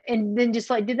and went, and then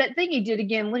just like did that thing he did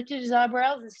again, lifted his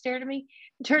eyebrows and stared at me,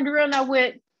 and turned around and I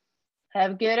went,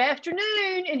 have a good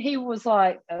afternoon. And he was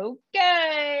like,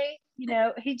 okay.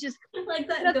 He just like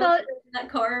that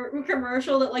car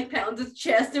commercial that like pounds his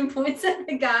chest and points at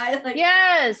the guy. Like,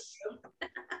 yes.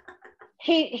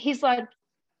 He's like,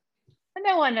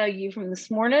 I know you from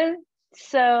this morning.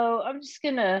 So I'm just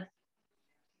gonna,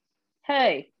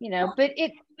 hey, but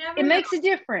it makes a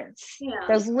difference. Yeah.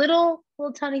 Those little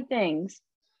tiny things.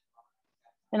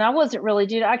 And I wasn't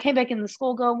really, I came back in the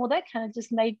school going, well, that kind of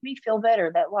just made me feel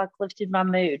better. That like lifted my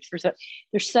mood.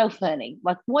 They're so funny.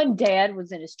 Like one dad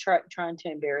was in his truck trying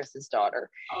to embarrass his daughter.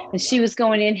 And she was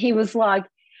going in. He was like,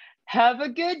 have a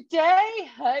good day,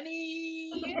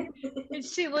 honey. And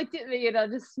she looked at me and I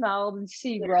just smiled and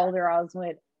she rolled her eyes and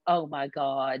went, oh my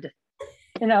God.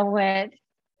 And I went,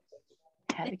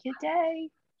 have a good day.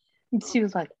 And she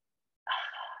was like,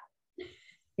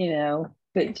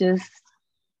 but just,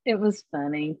 it was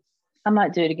funny. I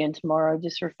might do it again tomorrow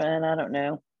just for fun. I don't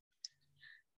know.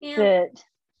 Yeah. But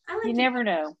I like you never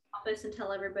know. Office and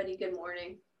tell everybody good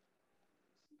morning.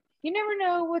 You never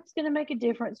know what's going to make a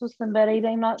difference with somebody.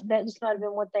 That just might have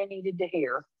been what they needed to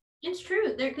hear. It's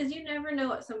true there, because you never know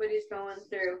what somebody's going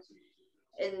through,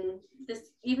 and this,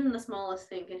 even the smallest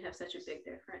thing can have such a big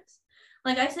difference.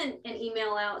 Like I sent an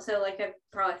email out, so like I've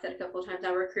probably said a couple of times, I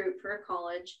recruit for a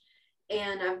college,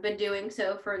 and I've been doing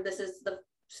so for, this is the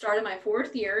start of my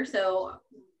 4th year, so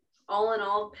all in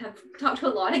all have talked to a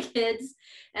lot of kids,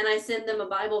 and I send them a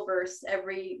Bible verse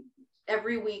every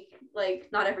week, like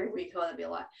not every week, oh that'd be a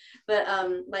lot, but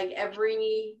like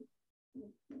every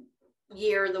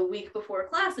year, the week before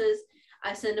classes,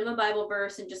 I send them a Bible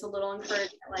verse and just a little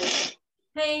encouragement, like,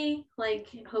 hey, like,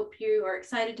 hope you are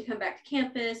excited to come back to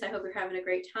campus. I hope you're having a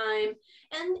great time.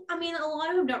 And I mean, a lot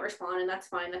of them don't respond, and that's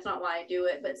fine. That's not why I do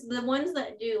it. But the ones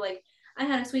that do, like, I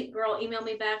had a sweet girl email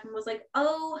me back and was like,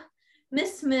 oh,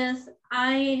 Miss Smith,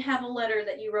 I have a letter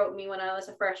that you wrote me when I was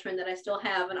a freshman that I still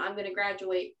have, and I'm going to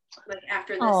graduate like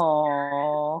after this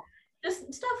year.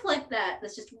 Just stuff like that.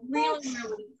 That's just really,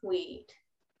 really sweet.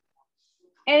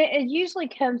 And it usually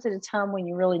comes at a time when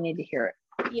you really need to hear it.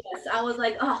 Yes, I was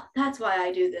like, oh, that's why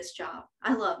I do this job.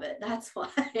 I love it. That's why.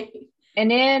 And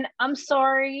then I'm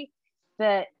sorry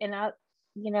that, and I,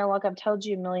 you know, like I've told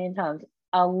you a million times,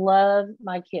 I love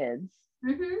my kids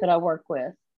that I work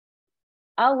with.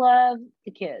 I love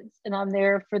the kids, and I'm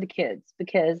there for the kids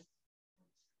because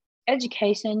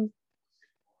education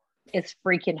is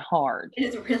freaking hard.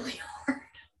 It's really hard.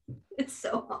 It's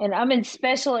so hard. And I'm in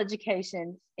special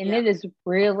education, and it is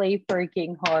really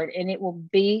freaking hard, and it will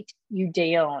beat you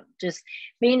down. Just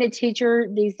being a teacher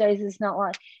these days is not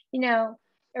like, you know,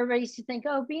 everybody used to think,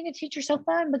 oh, being a teacher is so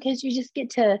fun because you just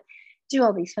get to do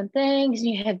all these fun things, and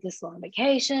you have this long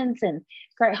vacations and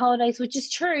great holidays, which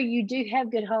is true. You do have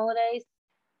good holidays,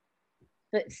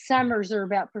 but summers are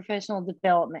about professional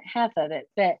development, half of it.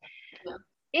 But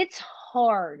it's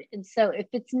hard. And so if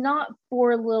it's not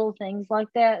for little things like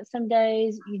that, some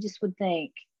days you just would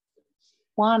think,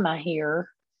 why am I here?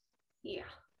 Yeah.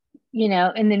 You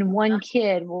know, and then one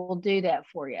kid will do that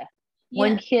for you.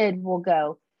 One kid will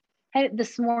go, hey,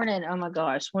 this morning, oh my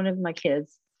gosh, one of my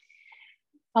kids,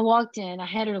 I walked in, I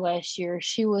had her last year.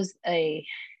 She was a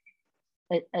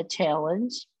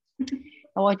challenge.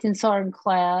 I walked in, saw her in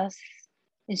class,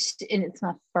 and it's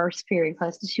my first period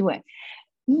class. And she went,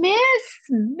 Miss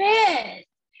Smith.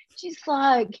 She's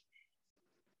like,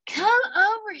 come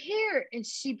over here. And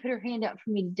she put her hand out for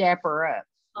me to dap her up.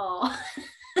 Oh.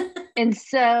 And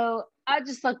so I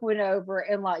just like went over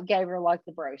and like gave her like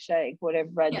the bro shake, whatever,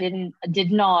 but I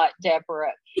did not dap her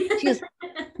up. She goes,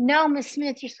 no, Miss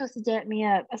Smith, you're supposed to dap me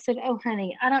up. I said, oh,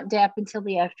 honey, I don't dap until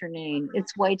the afternoon.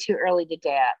 It's way too early to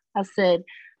dap. I said,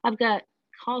 I've got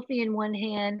coffee in one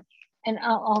hand and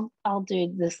I'll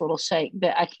do this little shake,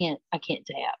 but I can't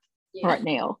dap right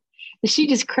now. But she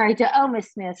just cracked up, oh,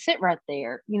 Miss Smith, sit right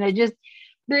there. You know,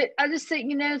 but I just think,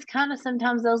 you know, it's kind of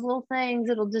sometimes those little things,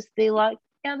 it'll just be like,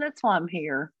 yeah, that's why I'm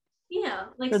here. Yeah.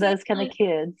 Like for those kind of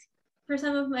kids. For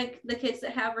some of the kids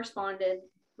that have responded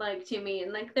like to me,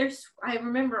 and like I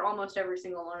remember almost every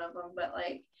single one of them, but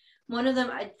like one of them,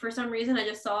 for some reason, I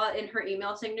just saw it in her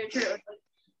email signature. It was like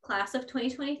class of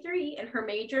 2023 and her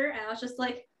major. And I was just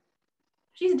like,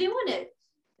 she's doing it.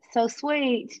 So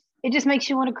sweet. It just makes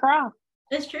you want to cry.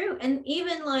 That's true. And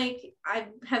even like I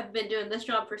have been doing this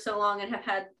job for so long and have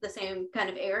had the same kind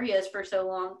of areas for so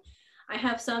long. I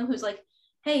have some who's like,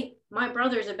 hey, my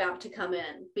brother's about to come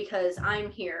in because I'm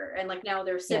here. And like now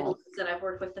they're siblings and I've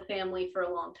worked with the family for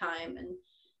a long time and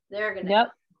they're going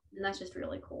to, and that's just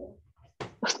really cool.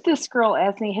 This girl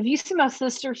asked me, have you seen my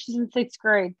sister? She's in 6th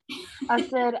grade. I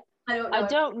said, I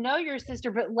don't know your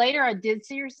sister, but later I did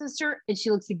see your sister and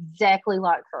she looks exactly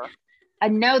like her. I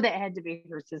know that had to be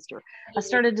her sister. I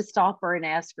started to stop her and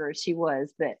ask her if she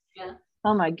was, but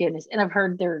oh my goodness. And I've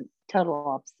heard they're total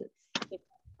opposites.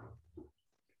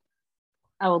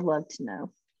 I would love to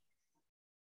know.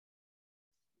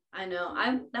 I know.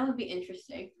 That would be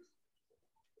interesting.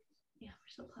 Yeah, we're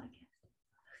still podcast.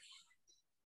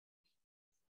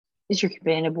 Is your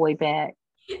cabana boy back?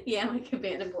 Yeah, my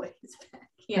cabana boy is back.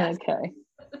 Yeah. Okay.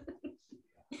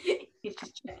 He's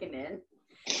just checking in.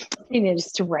 You know,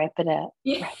 just to wrap it up.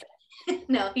 Yeah.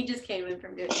 No, he just came in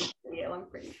from doing the video, I'm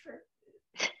pretty sure.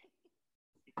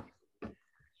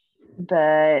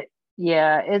 But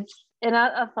yeah, and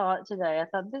I thought today,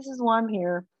 this is why I'm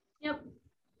here. Yep.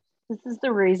 This is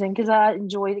the reason, because I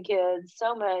enjoy the kids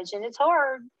so much, and it's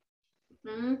hard.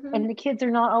 Mm-hmm. And the kids are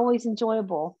not always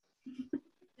enjoyable.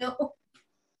 No.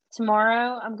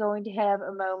 Tomorrow, I'm going to have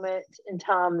a moment in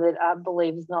time that I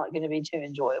believe is not going to be too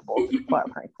enjoyable,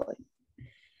 quite frankly.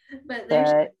 But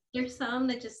there's some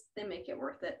that they make it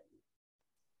worth it.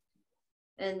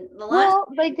 And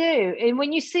they do. And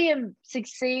when you see them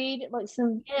succeed, like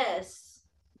some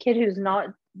kid who's not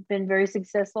been very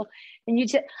successful. And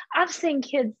I've seen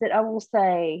kids that I will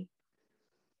say,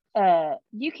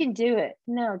 you can do it.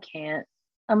 No, I can't.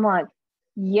 I'm like,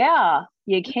 yeah,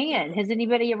 you can. Has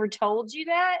anybody ever told you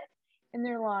that? And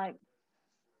they're like,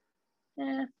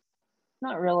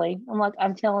 not really. I'm like,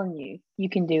 I'm telling you, you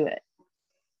can do it.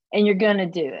 And you're going to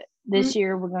do it. This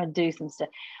year, we're going to do some stuff.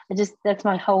 That's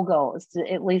my whole goal, is to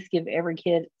at least give every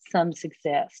kid some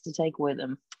success to take with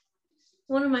them.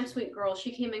 One of my sweet girls,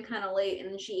 she came in kind of late, and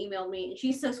then she emailed me, and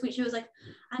she's so sweet. She was like,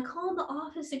 I called the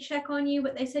office to check on you,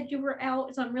 but they said you were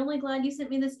out, so I'm really glad you sent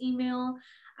me this email.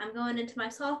 I'm going into my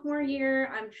sophomore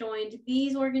year. I've joined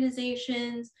these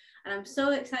organizations, and I'm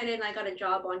so excited, and I got a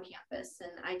job on campus,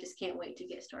 and I just can't wait to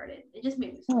get started. It just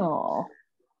made me so Oh,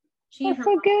 that's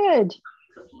so good.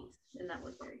 Cookies, and that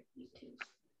was very sweet too.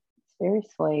 Very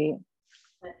sweet.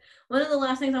 But one of the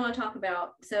last things I want to talk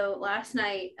about, so last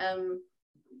night,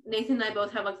 Nathan and I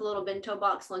both have like the little bento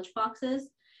box lunch boxes,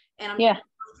 and I'm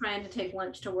trying to take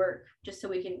lunch to work just so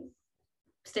we can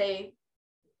stay,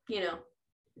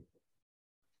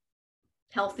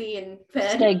 healthy and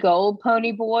fed. Stay gold,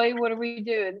 pony boy. What are we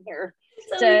doing here?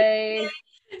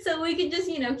 So we can just,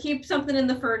 keep something in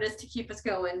the furnace to keep us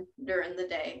going during the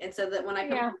day, and so that when I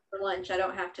come home for lunch, I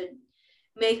don't have to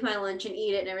make my lunch and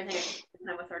eat it and everything. I can spend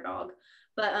time with our dog.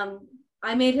 But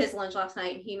I made his lunch last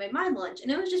night, and he made my lunch,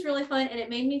 and it was just really fun. And it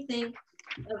made me think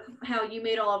of how you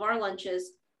made all of our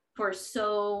lunches for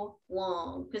so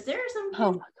long, because there are some kids,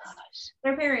 oh my gosh,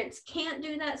 their parents can't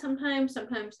do that sometimes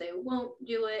they won't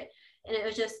do it, and it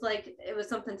was just like, it was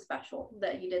something special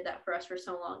that you did that for us for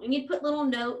so long. And you'd put little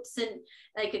notes, and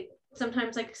like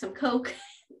sometimes like some Coke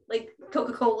like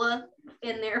Coca-Cola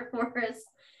in there for us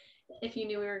if you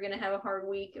knew we were going to have a hard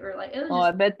week, or like, it was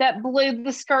I bet that blew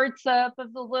the skirts up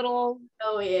of the little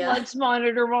lunch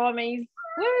monitor mommies.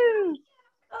 Woo!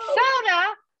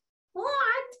 Soda!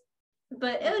 What?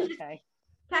 But it was just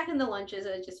packing the lunches.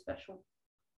 It was just special.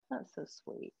 That's so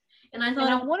sweet. And I thought,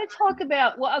 I want to talk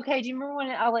about, do you remember when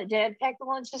I let Dad pack the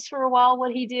lunches for a while,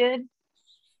 what he did?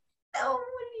 Oh,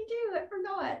 what did he do? I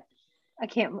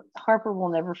forgot. Harper will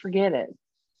never forget it.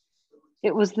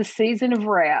 It was the season of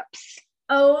wraps.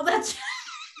 Oh, that's...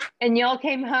 And y'all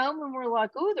came home and were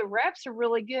like, oh, the wraps are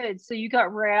really good. So you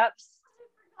got wraps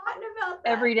about that.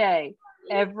 Every day.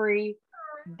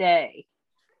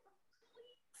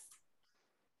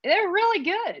 They're really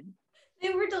good. They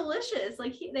were delicious.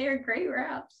 Like, they are great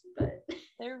wraps, but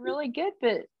they're really good.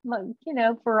 But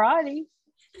like, variety.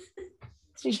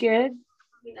 Be good.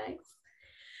 Be nice.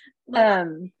 But I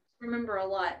remember a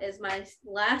lot is my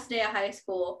last day of high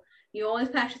school. You always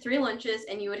packed 3 lunches,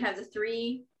 and you would have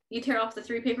you tear off the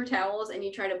 3 paper towels, and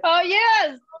you try to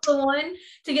the one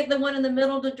to get the one in the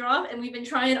middle to drop. And we've been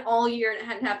trying all year, and it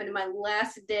hadn't happened. In my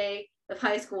last day of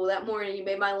high school, that morning, you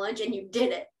made my lunch, and you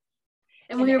did it.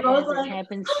 And we were both like,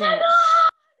 happened since.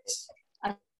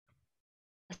 I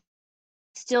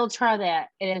still try that.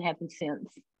 It didn't happen since.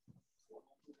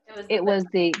 It was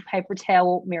the paper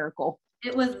towel miracle.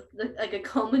 It was like a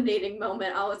culminating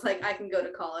moment. I was like, I can go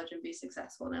to college and be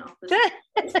successful now.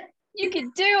 You can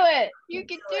do it. You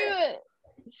can do it.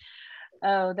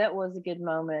 Oh, that was a good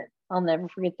moment. I'll never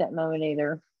forget that moment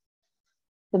either.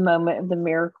 The moment of the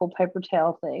miracle paper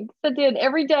towel thing. I did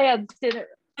every day. I'd sit there.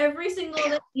 Every single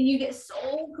day. And you get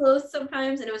so close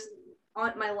sometimes. And it was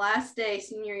on my last day,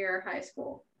 senior year of high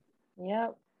school.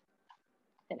 Yep.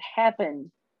 It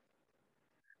happened.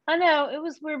 I know. It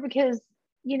was weird because,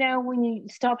 when you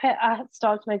I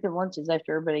stopped making lunches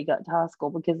after everybody got to high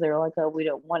school because they were like, oh, we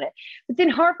don't want it. But then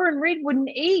Harper and Reed wouldn't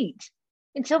eat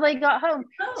until they got home.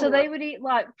 Oh. So they would eat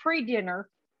like pre-dinner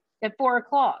at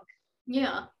 4:00.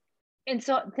 Yeah. And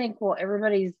so I think, well,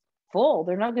 everybody's full.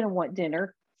 They're not going to want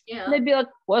dinner. Yeah. And they'd be like,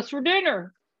 what's for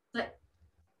dinner? But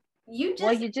you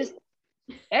just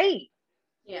ate.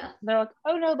 Yeah. They're like,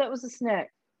 oh no, that was a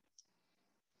snack.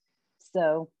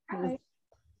 So it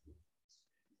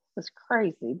was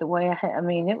crazy the way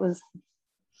it was,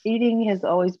 eating has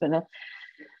always been a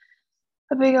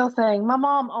big old thing. My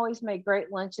mom always made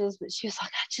great lunches, but she was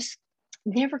like, I just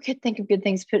never could think of good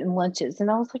things to put in lunches.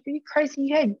 And I was like, are you crazy?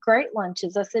 You had great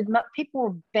lunches. I said, people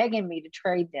were begging me to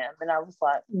trade them. And I was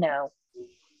like, no,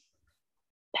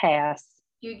 pass.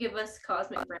 You give us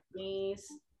cosmic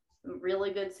brownies,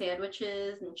 really good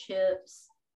sandwiches and chips.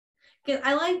 Because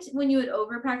I liked when you would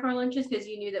overpack our lunches because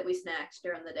you knew that we snacked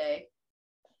during the day.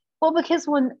 Well, because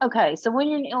when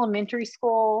you're in elementary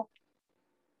school,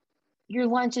 your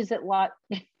lunch is at like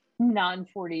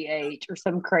 9:48 or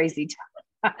some crazy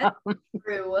time.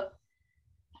 True.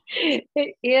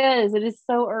 It is. It is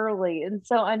so early. And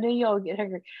so I knew y'all would get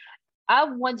hungry. I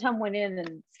one time went in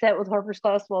and sat with Harper's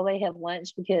class while they had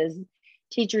lunch because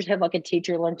teachers had like a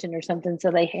teacher luncheon or something,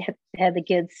 so they had the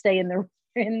kids stay in the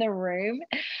room.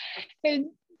 And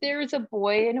there was a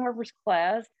boy in Harper's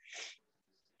class.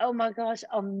 Oh my gosh,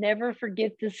 I'll never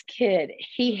forget this kid.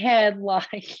 He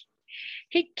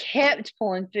kept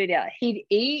pulling food out. He'd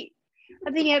eat,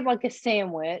 I think he had like a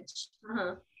sandwich.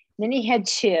 Then he had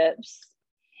chips.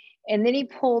 And then he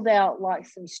pulled out like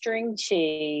some string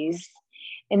cheese.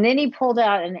 And then he pulled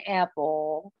out an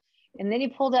apple. And then he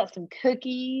pulled out some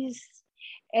cookies.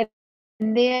 And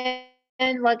then,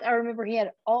 like, I remember he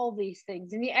had all these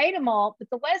things. And he ate them all. But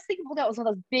the last thing he pulled out was one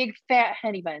of those big fat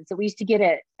honey buns that we used to get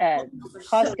at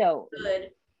Costco. So good.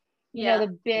 Yeah. You know,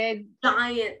 the big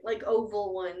giant, like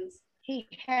oval ones. He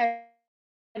had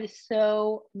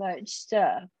so much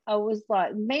stuff. I was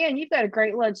like, man, you've got a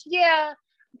great lunch. Yeah,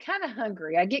 I'm kind of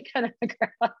hungry. I get kind of hungry.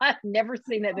 I've never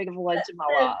seen that big of a lunch in my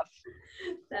life.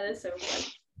 That is so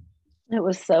funny. It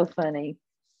was so funny.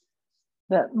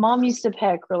 But Mom used to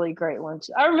pack really great lunch.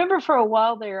 I remember for a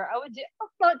while there, I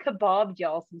like kebab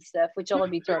y'all some stuff, which y'all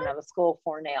would be thrown out of school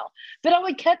for now. But I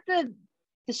would cut the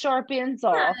sharp ends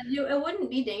off. It wouldn't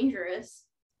be dangerous.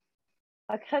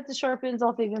 I cut the sharp ends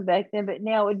off even back then, but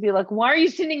now it would be like, why are you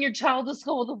sending your child to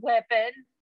school with a weapon?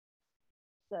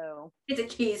 So it's a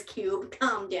cheese cube.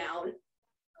 Calm down.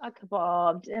 I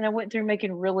kebabbed, and I went through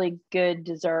making really good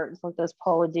desserts like those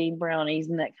Paula Deen brownies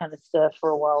and that kind of stuff for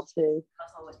a while too.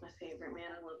 That's always my favorite, man.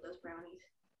 I love those brownies.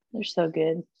 They're so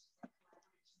good.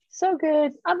 So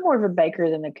good. I'm more of a baker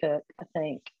than a cook, I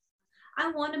think.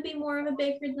 I want to be more of a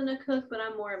baker than a cook, but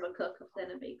I'm more of a cook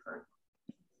than a baker.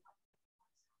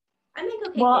 I make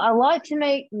okay. Well, I like to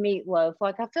make meatloaf.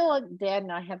 Like, I feel like Dad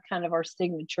and I have kind of our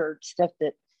signature stuff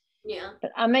that. Yeah.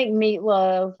 But I make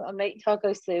meatloaf. I make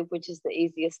taco soup, which is the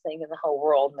easiest thing in the whole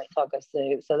world. Make taco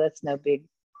soup, so that's no big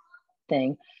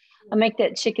thing. I make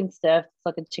that chicken stuff. It's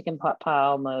like a chicken pot pie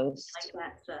almost. I like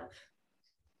that stuff.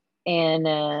 And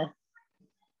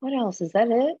what else? Is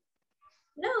that it?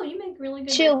 No, you make really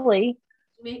good chili.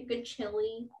 You make good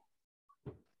chili.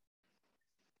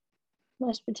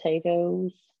 Mashed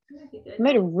potatoes. I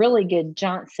made a really good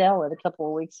giant salad a couple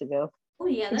of weeks ago. Oh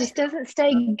yeah, it just doesn't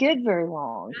stay good very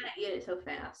long. I gotta eat it so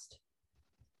fast.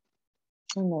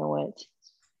 I know it.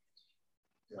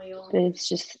 Well, but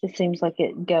it seems like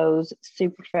it goes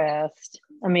super fast.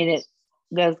 I mean, it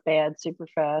goes bad super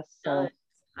fast. So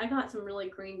I got some really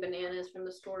green bananas from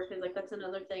the store because like that's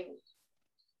another thing. It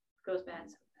goes bad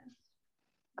so fast.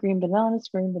 Green bananas.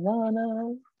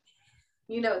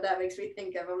 You know what that makes me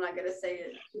think of. I'm not gonna say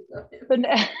it. But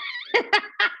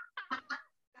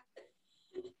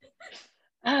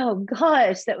oh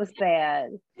gosh, that was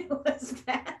bad. It was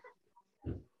bad.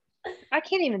 I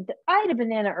can't even. I had a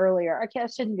banana earlier. I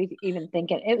shouldn't be even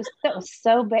thinking. That was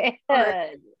so bad.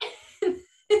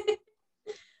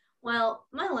 Well,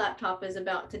 my laptop is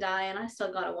about to die, and I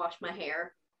still gotta wash my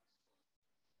hair.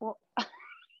 Well,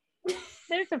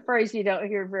 there's a phrase you don't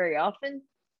hear very often.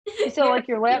 You feel like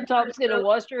your laptop's gonna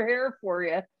wash your hair for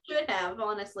you. Should have,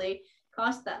 honestly.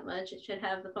 Cost that much. It should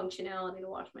have the functionality to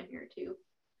wash my hair too.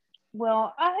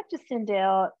 Well, I have to send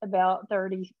out about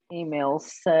 30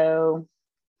 emails, so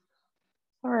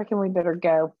I reckon we better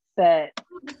go. But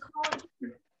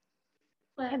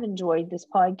I have enjoyed this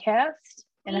podcast,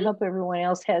 and I hope everyone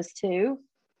else has too.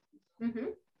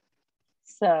 Mm-hmm.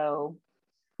 So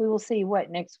we will see you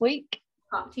next week.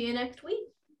 Talk to you next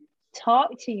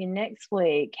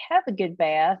week. Have a good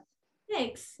bath.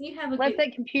 Thanks. You have a Let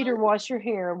that computer wash your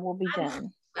hair and we'll be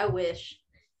done. I wish.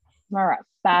 All right.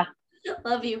 Bye.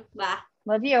 Love you. Bye.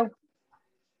 Love you.